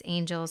guides,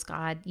 angels,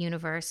 God,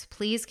 universe,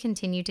 please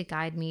continue to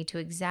guide me to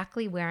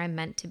exactly where I'm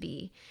meant to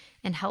be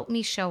and help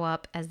me show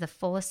up as the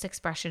fullest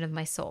expression of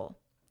my soul.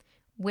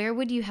 Where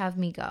would you have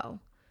me go?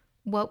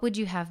 What would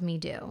you have me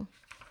do?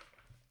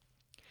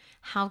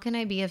 How can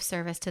I be of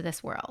service to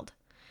this world?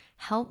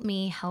 Help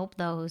me help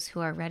those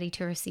who are ready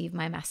to receive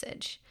my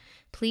message.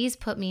 Please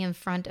put me in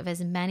front of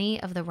as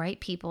many of the right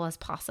people as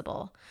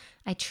possible.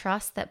 I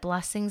trust that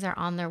blessings are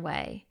on their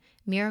way.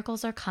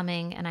 Miracles are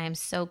coming, and I am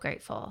so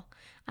grateful.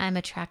 I am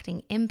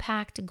attracting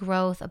impact,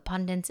 growth,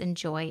 abundance, and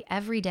joy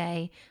every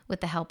day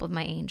with the help of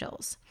my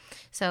angels.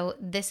 So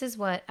this is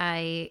what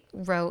I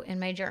wrote in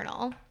my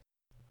journal.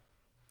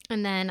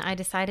 And then I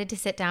decided to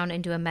sit down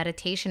and do a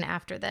meditation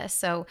after this.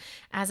 So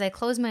as I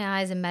closed my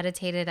eyes and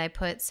meditated, I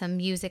put some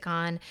music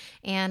on,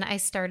 and I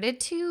started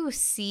to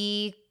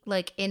see,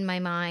 like, in my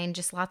mind,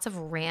 just lots of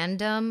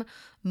random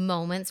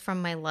moments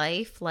from my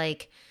life,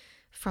 like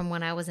from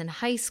when I was in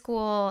high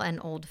school and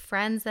old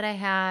friends that I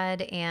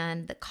had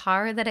and the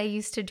car that I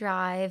used to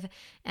drive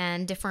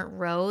and different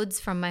roads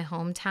from my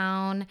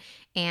hometown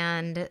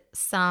and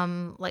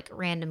some like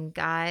random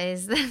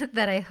guys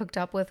that I hooked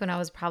up with when I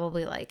was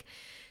probably like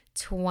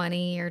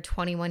 20 or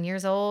 21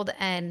 years old,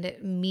 and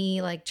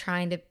me like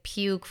trying to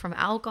puke from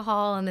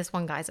alcohol in this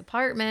one guy's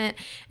apartment,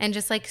 and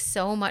just like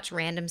so much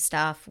random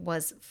stuff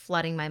was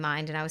flooding my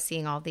mind, and I was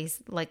seeing all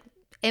these like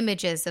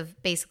images of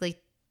basically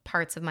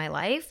parts of my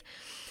life,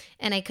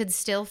 and I could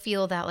still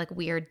feel that like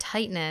weird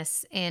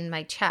tightness in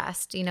my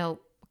chest, you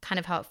know, kind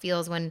of how it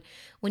feels when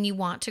you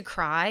want to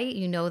cry,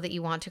 you know that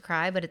you want to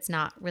cry, but it's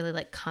not really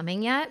like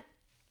coming yet.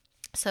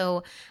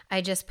 So I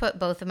just put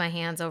both of my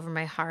hands over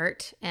my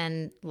heart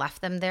and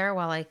left them there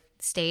while I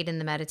stayed in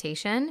the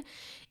meditation.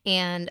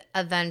 And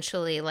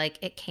eventually, like,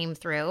 it came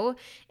through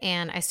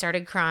and I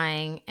started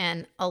crying,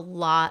 and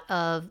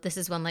this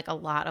is when like a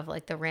lot of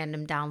like the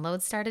random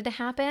downloads started to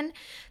happen.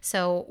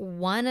 So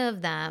one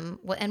of them,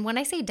 and when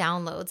I say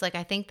downloads, like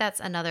I think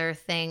that's another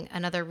thing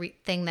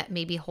that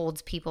maybe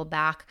holds people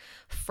back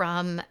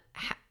from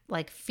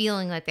like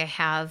feeling like they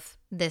have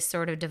this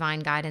sort of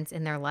divine guidance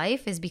in their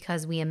life, is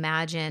because we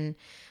imagine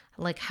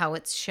like how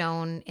it's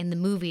shown in the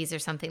movies or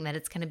something, that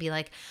it's going to be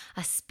like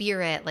a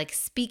spirit like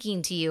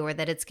speaking to you, or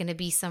that it's going to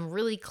be some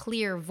really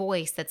clear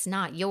voice that's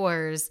not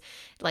yours,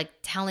 like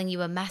telling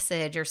you a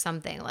message or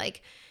something.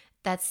 Like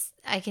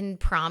I can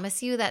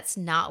promise you that's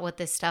not what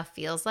this stuff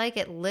feels like.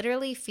 It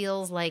literally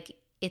feels like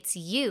it's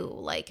you.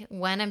 Like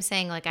when I'm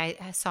saying like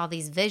I saw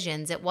these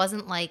visions, it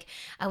wasn't like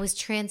I was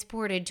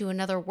transported to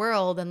another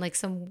world and like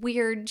some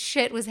weird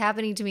shit was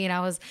happening to me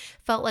and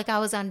felt like I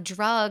was on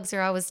drugs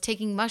or I was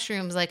taking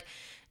mushrooms. Like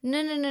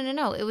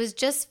no. It was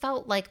just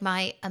felt like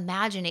my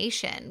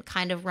imagination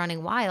kind of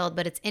running wild.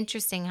 But it's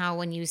interesting how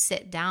when you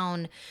sit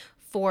down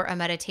for a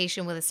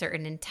meditation with a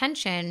certain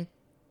intention,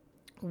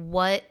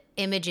 what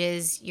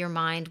images your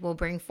mind will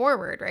bring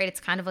forward, right? It's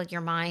kind of like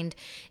your mind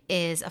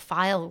is a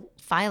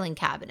filing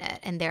cabinet,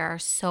 and there are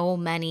so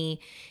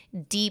many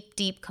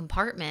deep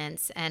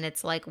compartments, and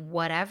it's like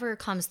whatever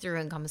comes through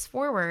and comes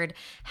forward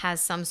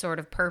has some sort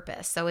of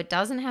purpose. So it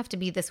doesn't have to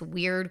be this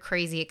weird,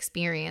 crazy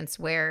experience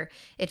where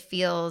it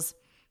feels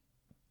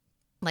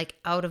like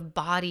out of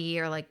body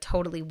or like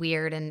totally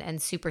weird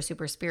and super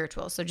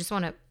spiritual. So just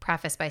want to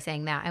preface by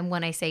saying that. And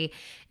when I say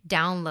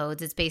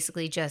downloads, it's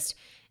basically just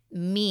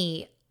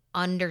me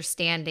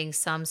understanding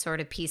some sort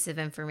of piece of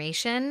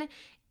information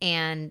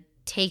and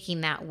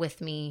taking that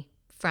with me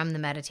from the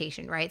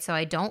meditation, right? So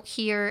I don't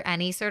hear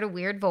any sort of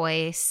weird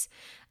voice.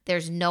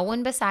 There's no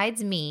one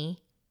besides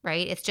me,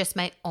 right? It's just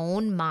my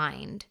own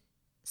mind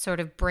sort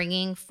of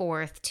bringing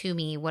forth to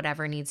me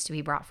whatever needs to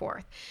be brought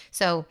forth.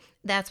 So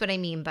that's what I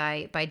mean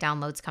by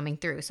downloads coming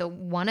through. So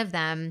one of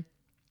them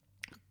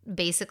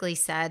basically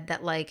said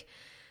that like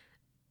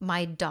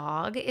my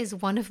dog is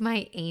one of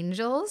my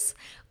angels,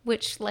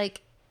 which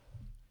like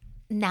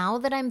now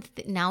that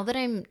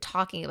I'm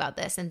talking about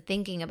this and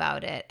thinking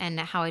about it, and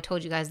how I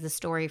told you guys the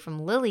story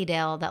from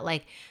Lilydale, that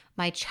like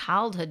my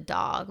childhood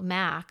dog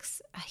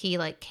Max, he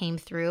like came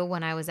through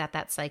when I was at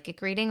that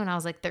psychic reading when I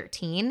was like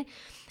 13.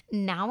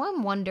 Now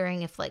I'm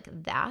wondering if like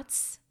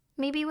that's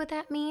maybe what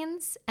that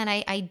means. And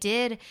I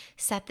did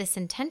set this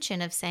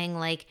intention of saying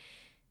like,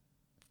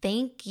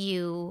 thank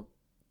you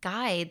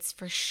guides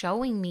for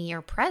showing me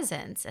your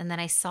presence. And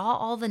then I saw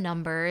all the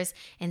numbers,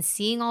 and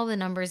seeing all the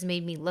numbers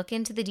made me look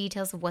into the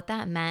details of what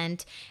that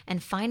meant,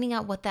 and finding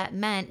out what that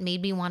meant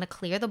made me want to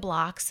clear the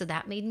blocks. So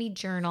that made me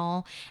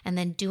journal, and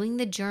then doing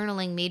the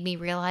journaling made me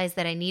realize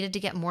that I needed to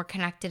get more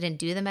connected and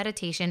do the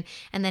meditation.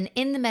 And then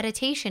in the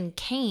meditation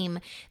came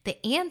the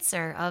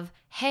answer of,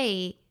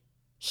 hey,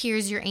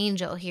 here's your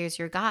angel, here's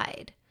your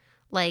guide.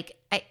 Like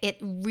it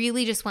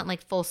really just went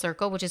like full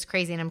circle, which is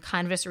crazy. And I'm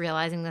kind of just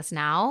realizing this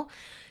now.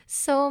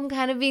 So I'm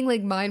kind of being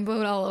like mind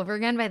blown all over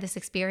again by this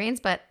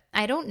experience, but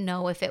I don't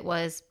know if it's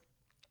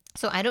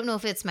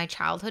my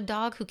childhood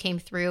dog who came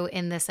through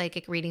in the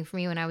psychic reading for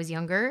me when I was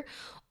younger,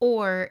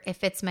 or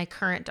if it's my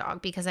current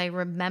dog, because I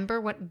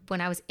remember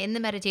when I was in the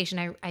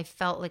meditation, I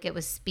felt like it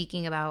was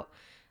speaking about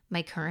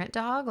my current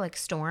dog, like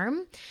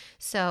Storm.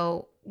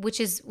 So, which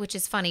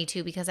is funny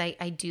too, because I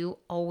do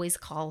always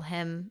call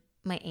him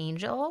my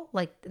angel.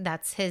 Like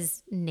that's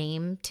his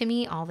name to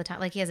me all the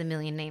time. Like he has a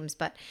million names,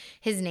 but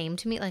his name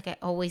to me, like I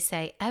always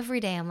say every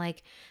day, I'm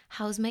like,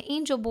 how's my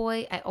angel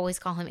boy? I always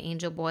call him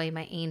angel boy,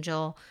 my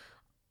angel,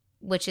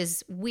 which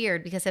is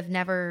weird because I've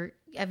never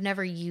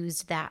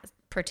used that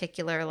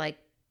particular like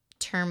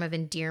term of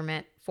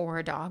endearment for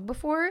a dog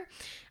before.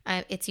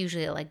 It's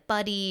usually like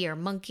buddy or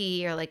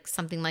monkey or like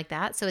something like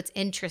that. So it's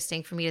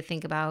interesting for me to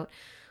think about,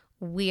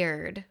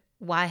 weird,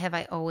 why have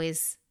I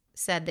always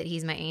said that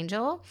he's my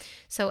angel?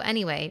 So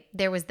anyway,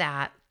 there was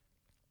that.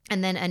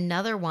 And then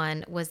another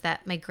one was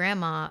that my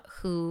grandma,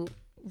 who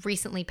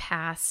recently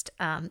passed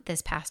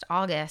this past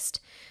August,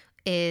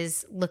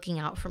 is looking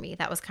out for me.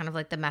 That was kind of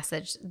like the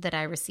message that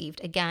I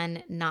received.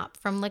 Again, not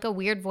from like a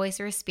weird voice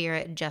or a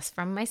spirit, just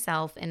from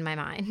myself in my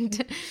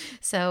mind.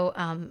 So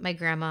my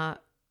grandma,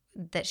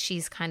 that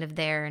she's kind of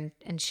there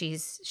and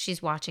she's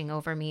watching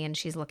over me and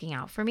she's looking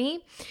out for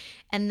me.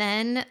 And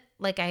then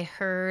like I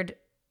heard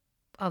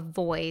a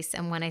voice,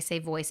 and when I say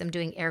voice, I'm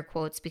doing air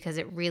quotes because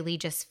it really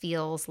just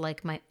feels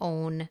like my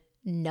own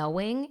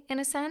knowing in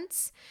a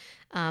sense,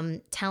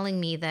 telling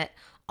me that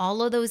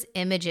all of those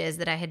images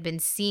that I had been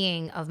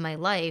seeing of my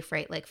life,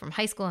 right, like from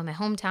high school and my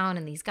hometown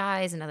and these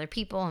guys and other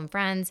people and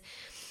friends,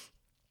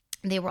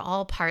 they were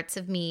all parts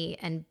of me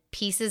and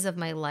pieces of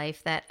my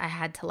life that I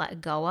had to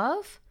let go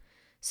of.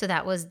 So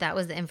that was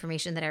the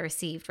information that I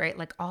received, right?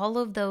 Like all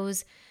of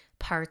those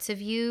parts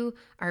of you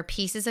are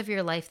pieces of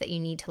your life that you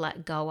need to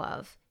let go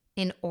of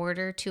in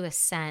order to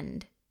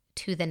ascend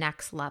to the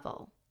next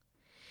level.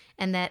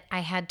 And that I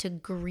had to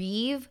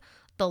grieve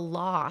the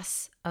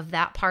loss of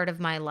that part of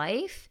my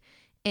life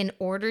in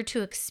order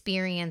to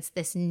experience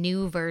this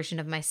new version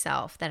of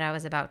myself that I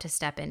was about to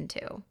step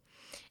into.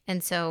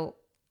 And so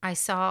I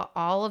saw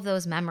all of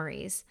those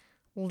memories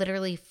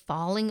literally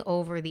falling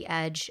over the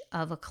edge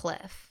of a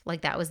cliff.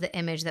 Like that was the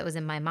image that was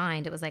in my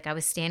mind. It was like I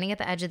was standing at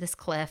the edge of this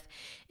cliff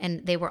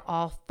and they were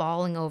all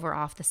falling over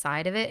off the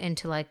side of it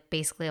into like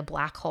basically a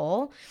black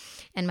hole.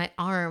 And my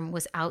arm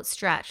was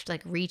outstretched,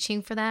 like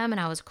reaching for them. And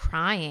I was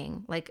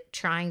crying, like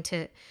trying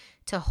to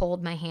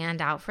hold my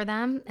hand out for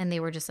them. And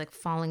they were just like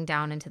falling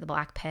down into the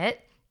black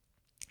pit.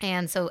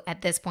 And so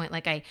at this point,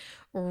 like I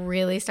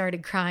really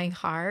started crying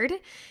hard,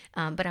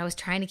 but I was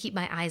trying to keep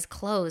my eyes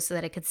closed so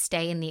that I could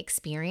stay in the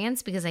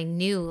experience because I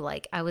knew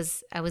like I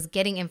was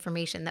getting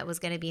information that was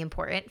going to be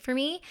important for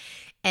me.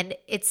 And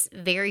it's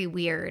very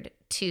weird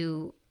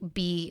to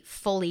be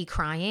fully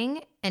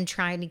crying and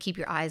trying to keep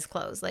your eyes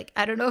closed. Like,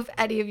 I don't know if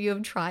any of you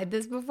have tried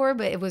this before,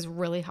 but it was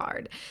really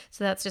hard.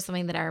 So that's just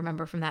something that I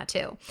remember from that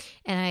too.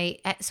 And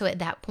so at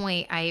that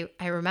point, I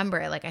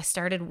remember like I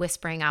started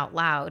whispering out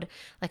loud,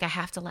 like I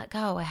have to let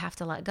go. I have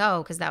to let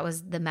go. Cause that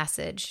was the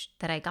message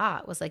that I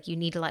got, was like, you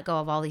need to let go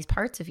of all these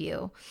parts of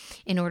you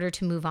in order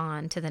to move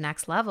on to the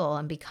next level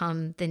and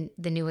become the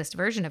newest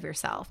version of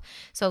yourself.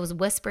 So I was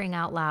whispering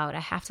out loud, I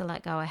have to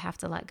let go. I have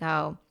to let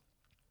go.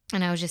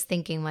 And I was just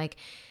thinking like,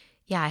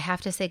 yeah, I have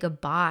to say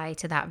goodbye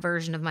to that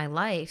version of my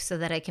life so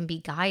that I can be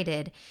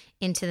guided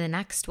into the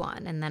next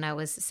one. And then I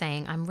was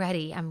saying, I'm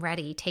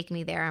ready. Take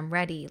me there. I'm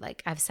ready.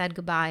 Like I've said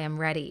goodbye.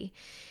 I'm ready.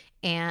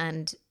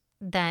 And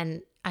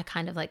then I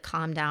kind of like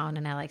calmed down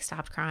and I like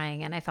stopped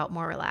crying and I felt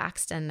more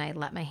relaxed and I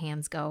let my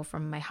hands go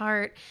from my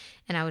heart.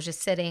 And I was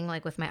just sitting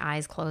like with my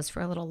eyes closed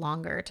for a little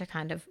longer to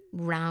kind of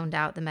round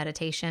out the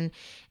meditation.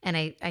 And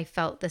I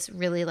felt this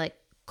really like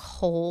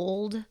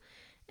cold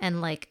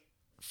and like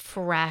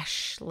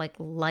fresh, like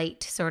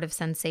light sort of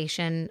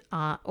sensation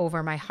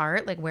over my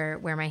heart, like where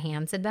my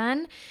hands had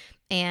been.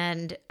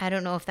 And I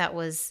don't know if that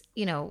was,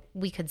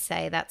 we could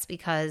say that's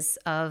because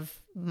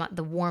of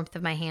the warmth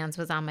of my hands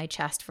was on my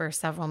chest for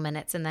several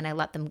minutes and then I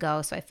let them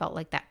go. So I felt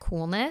like that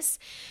coolness,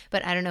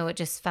 but I don't know, it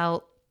just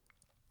felt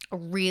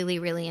really,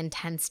 really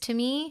intense to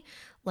me.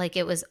 Like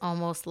it was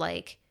almost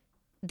like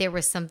there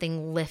was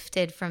something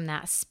lifted from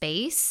that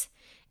space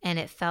and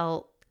it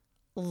felt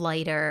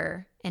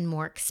lighter and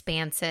more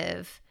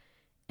expansive.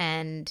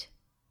 And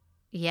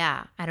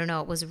yeah, I don't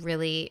know. It was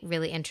really,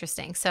 really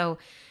interesting. So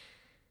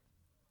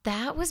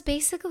that was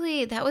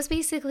basically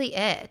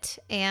it.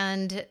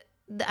 And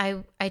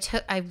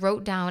I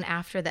wrote down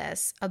after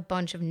this a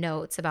bunch of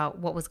notes about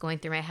what was going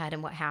through my head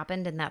and what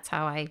happened. And that's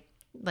how I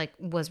like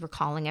was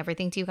recalling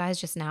everything to you guys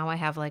just now. I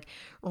have like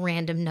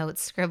random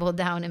notes scribbled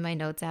down in my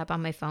notes app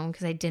on my phone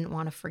because I didn't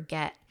want to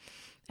forget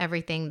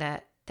everything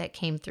that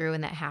came through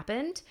and that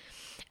happened.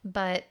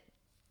 But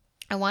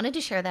I wanted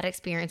to share that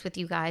experience with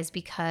you guys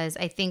because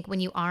I think when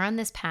you are on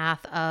this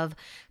path of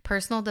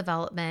personal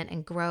development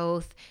and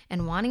growth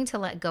and wanting to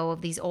let go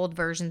of these old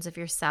versions of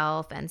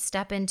yourself and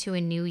step into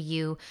a new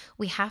you,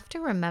 we have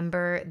to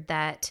remember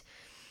that,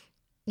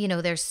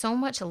 there's so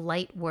much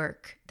light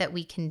work that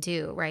we can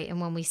do, right?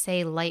 And when we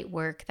say light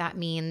work, that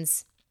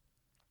means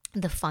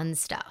the fun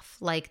stuff,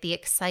 like the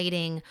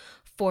exciting,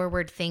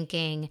 forward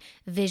thinking,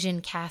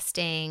 vision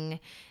casting,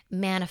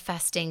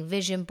 manifesting,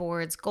 vision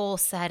boards, goal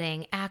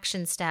setting,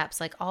 action steps,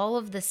 like all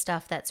of the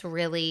stuff that's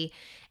really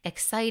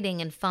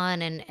exciting and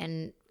fun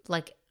and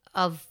like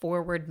of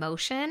forward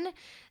motion.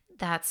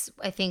 That's,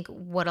 I think,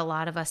 what a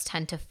lot of us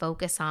tend to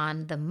focus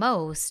on the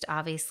most,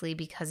 obviously,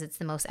 because it's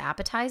the most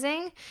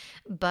appetizing.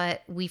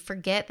 But we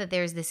forget that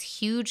there's this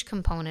huge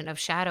component of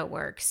shadow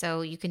work.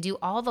 So you can do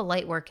all the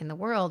light work in the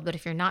world, but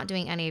if you're not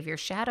doing any of your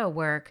shadow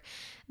work,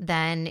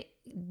 then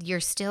you're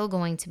still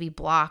going to be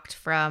blocked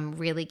from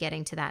really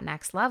getting to that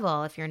next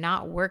level if you're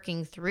not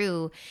working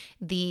through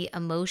the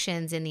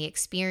emotions and the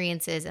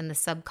experiences and the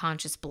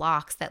subconscious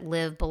blocks that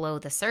live below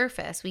the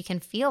surface. We can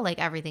feel like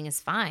everything is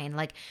fine.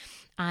 Like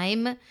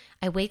I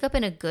wake up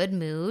in a good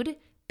mood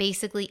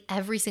basically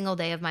every single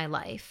day of my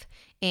life.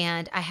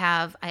 And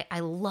I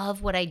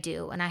love what I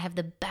do, and I have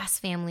the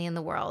best family in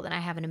the world, and I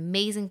have an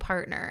amazing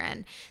partner,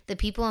 and the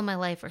people in my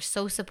life are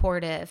so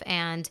supportive,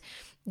 and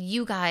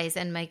you guys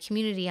and my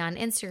community on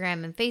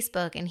Instagram and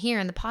Facebook and here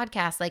in the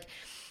podcast, like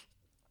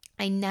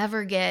I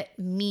never get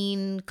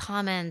mean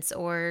comments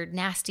or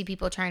nasty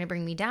people trying to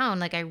bring me down.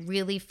 Like I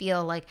really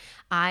feel like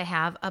I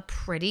have a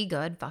pretty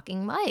good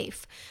fucking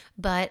life.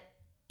 But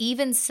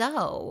even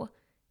so,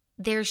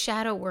 there's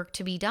shadow work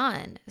to be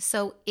done.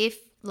 So if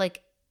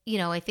like,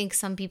 I think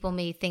some people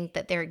may think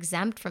that they're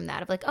exempt from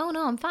that of like, oh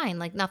no, I'm fine.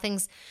 Like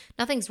nothing's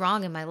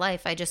wrong in my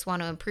life. I just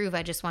want to improve.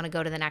 I just want to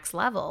go to the next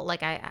level.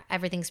 Like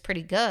everything's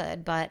pretty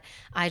good, but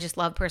I just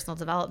love personal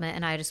development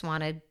and I just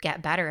want to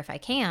get better if I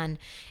can.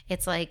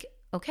 It's like,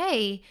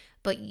 okay,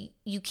 but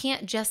you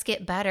can't just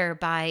get better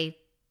by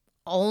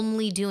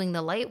only doing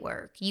the light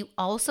work. You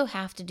also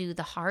have to do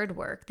the hard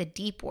work, the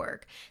deep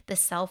work, the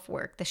self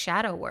work, the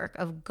shadow work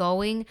of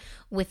going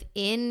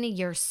within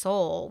your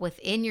soul,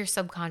 within your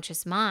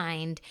subconscious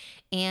mind,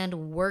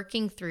 and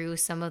working through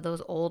some of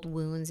those old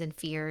wounds and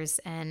fears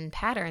and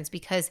patterns.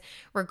 Because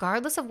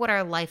regardless of what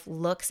our life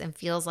looks and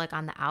feels like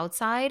on the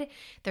outside,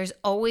 there's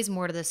always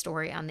more to the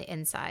story on the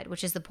inside,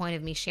 which is the point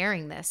of me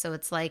sharing this. So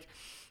it's like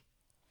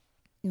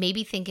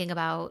maybe thinking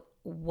about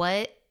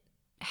what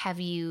have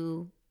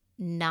you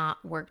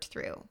not worked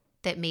through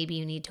that maybe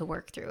you need to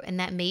work through. And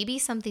that may be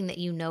something that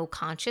you know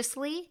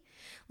consciously,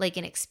 like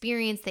an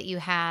experience that you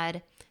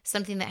had,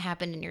 something that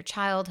happened in your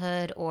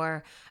childhood,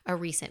 or a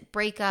recent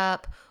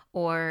breakup,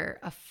 or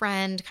a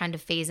friend kind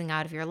of phasing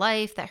out of your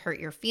life that hurt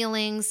your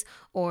feelings,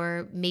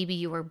 or maybe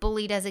you were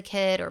bullied as a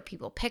kid, or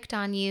people picked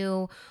on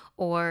you,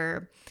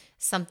 or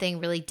something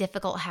really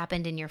difficult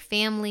happened in your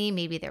family.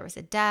 Maybe there was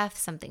a death,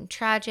 something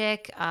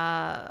tragic,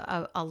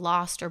 a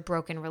lost or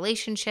broken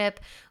relationship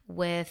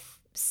with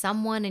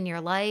someone in your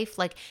life.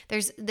 Like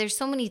there's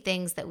so many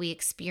things that we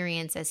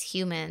experience as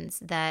humans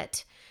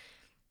that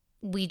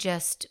we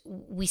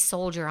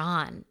soldier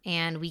on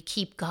and we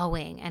keep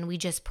going and we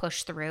just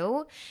push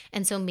through.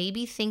 And so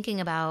maybe thinking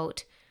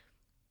about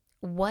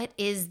what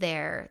is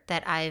there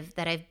that I've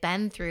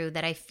been through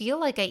that I feel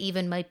like I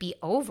even might be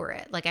over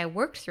it. Like I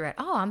worked through it.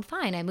 Oh, I'm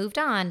fine. I moved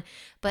on.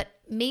 But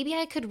maybe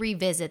I could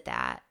revisit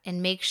that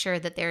and make sure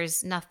that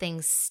there's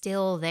nothing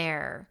still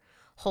there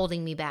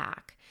holding me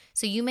back.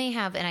 So you may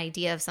have an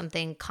idea of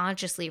something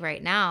consciously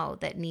right now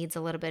that needs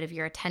a little bit of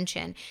your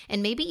attention.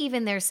 And maybe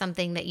even there's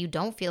something that you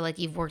don't feel like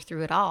you've worked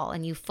through at all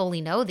and you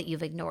fully know that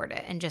you've ignored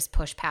it and just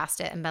pushed past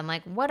it and been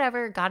like,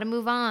 whatever, got to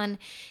move on,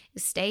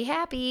 stay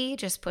happy,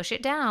 just push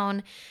it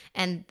down.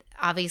 And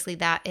obviously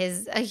that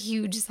is a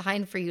huge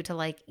sign for you to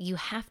like, you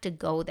have to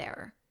go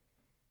there.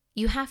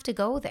 You have to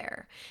go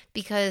there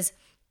because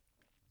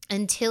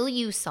until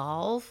you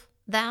solve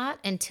that,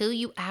 until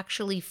you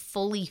actually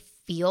fully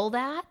feel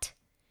that,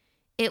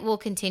 it will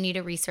continue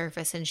to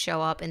resurface and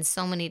show up in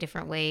so many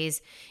different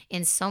ways,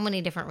 in so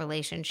many different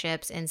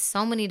relationships, in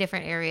so many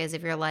different areas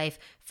of your life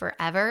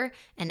forever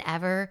and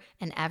ever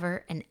and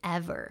ever and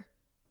ever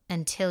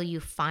until you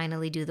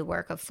finally do the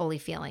work of fully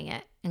feeling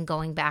it and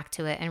going back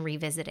to it and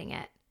revisiting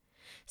it.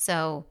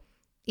 So,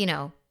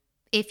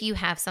 if you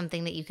have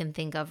something that you can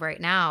think of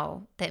right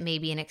now that may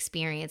be an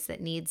experience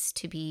that needs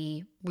to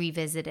be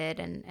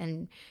revisited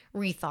and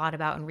rethought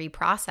about and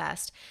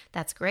reprocessed,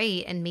 that's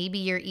great. And maybe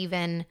you're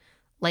even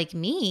like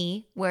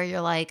me, where you're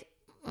like,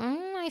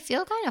 I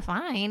feel kind of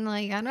fine.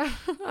 Like,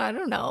 I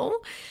don't know.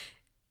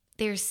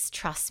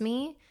 Trust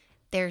me,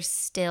 there's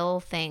still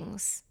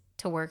things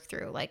to work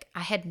through. Like I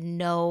had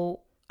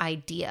no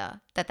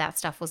idea that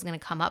stuff was going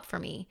to come up for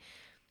me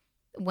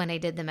when I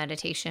did the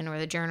meditation or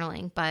the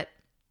journaling, but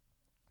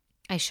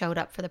I showed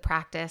up for the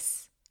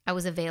practice. I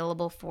was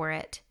available for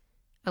it.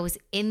 I was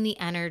in the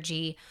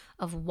energy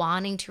of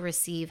wanting to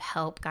receive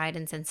help,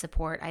 guidance, and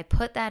support. I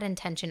put that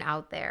intention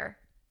out there.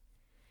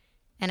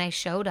 And I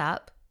showed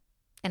up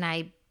and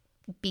I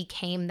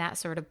became that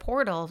sort of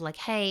portal of like,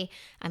 hey,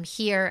 I'm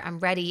here, I'm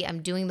ready,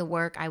 I'm doing the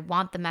work, I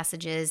want the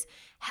messages,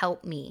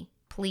 help me,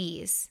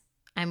 please,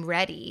 I'm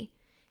ready.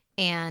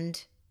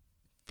 And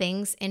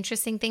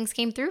interesting things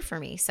came through for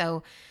me.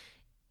 So,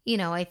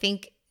 I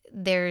think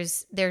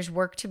there's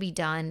work to be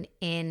done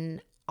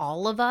in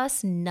all of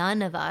us.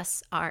 None of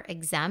us are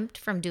exempt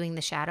from doing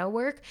the shadow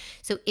work.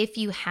 So if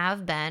you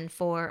have been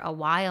for a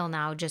while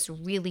now just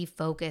really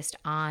focused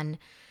on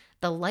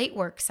the light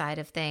work side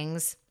of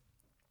things,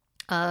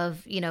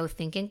 of,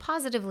 thinking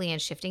positively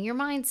and shifting your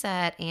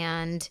mindset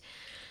and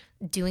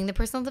doing the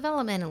personal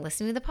development and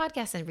listening to the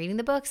podcast and reading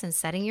the books and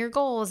setting your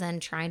goals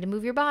and trying to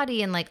move your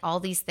body and like all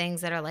these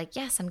things that are like,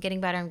 yes, I'm getting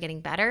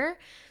better.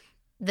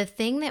 The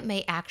thing that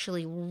may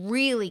actually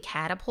really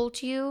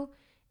catapult you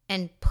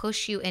and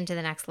push you into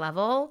the next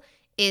level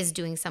is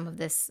doing some of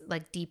this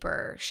like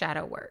deeper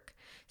shadow work.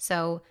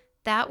 So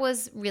that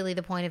was really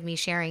the point of me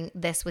sharing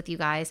this with you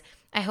guys.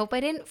 I hope I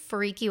didn't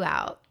freak you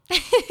out.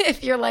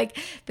 If you're like,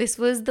 this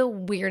was the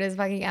weirdest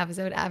fucking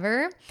episode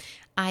ever,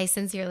 I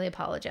sincerely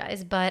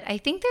apologize. But I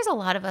think there's a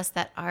lot of us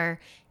that are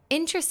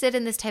interested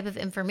in this type of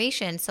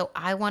information. So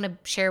I want to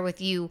share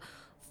with you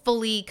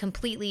fully,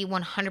 completely,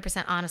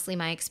 100% honestly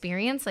my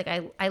experience. Like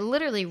I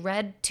literally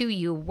read to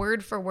you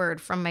word for word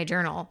from my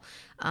journal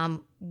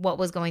what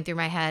was going through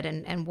my head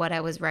and what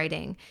I was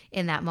writing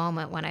in that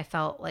moment when I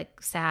felt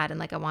like sad and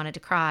like I wanted to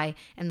cry,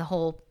 and the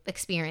whole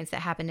experience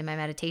that happened in my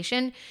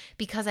meditation,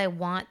 because I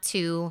want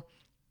to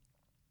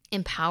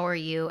empower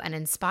you and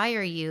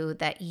inspire you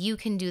that you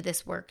can do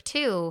this work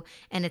too.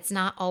 And it's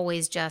not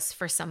always just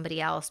for somebody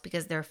else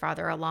because they're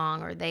farther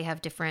along or they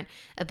have different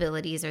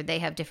abilities or they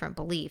have different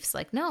beliefs.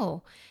 Like,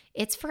 no,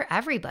 it's for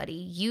everybody.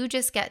 You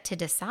just get to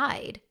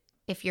decide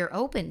if you're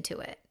open to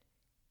it.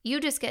 You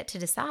just get to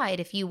decide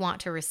if you want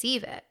to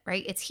receive it,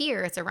 right? It's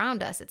here, it's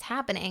around us, it's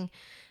happening.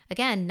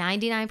 Again,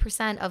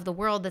 99% of the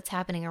world that's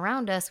happening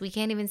around us, we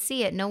can't even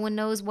see it. No one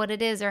knows what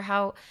it is or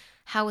how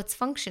it's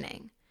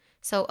functioning.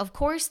 So of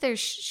course there's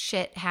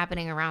shit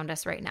happening around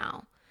us right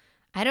now.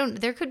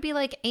 There could be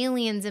like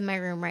aliens in my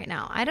room right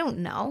now. I don't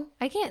know.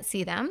 I can't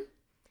see them,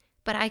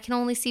 but I can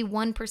only see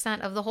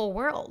 1% of the whole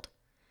world.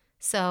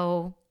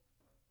 So,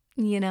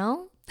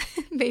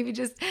 maybe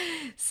just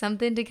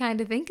something to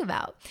kind of think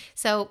about.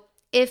 So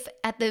if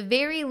at the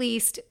very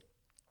least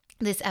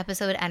this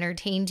episode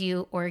entertained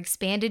you or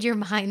expanded your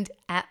mind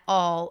at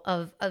all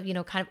of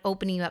kind of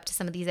opening you up to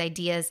some of these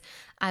ideas,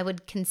 I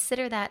would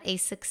consider that a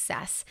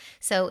success.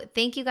 So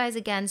thank you guys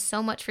again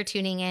so much for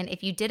tuning in.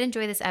 If you did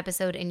enjoy this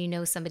episode and you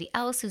know somebody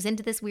else who's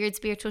into this weird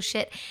spiritual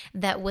shit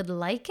that would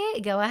like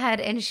it, go ahead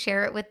and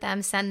share it with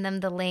them. Send them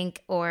the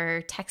link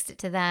or text it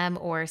to them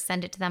or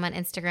send it to them on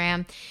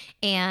Instagram.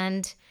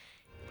 And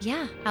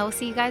yeah, I will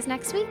see you guys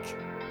next week.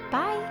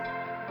 Bye.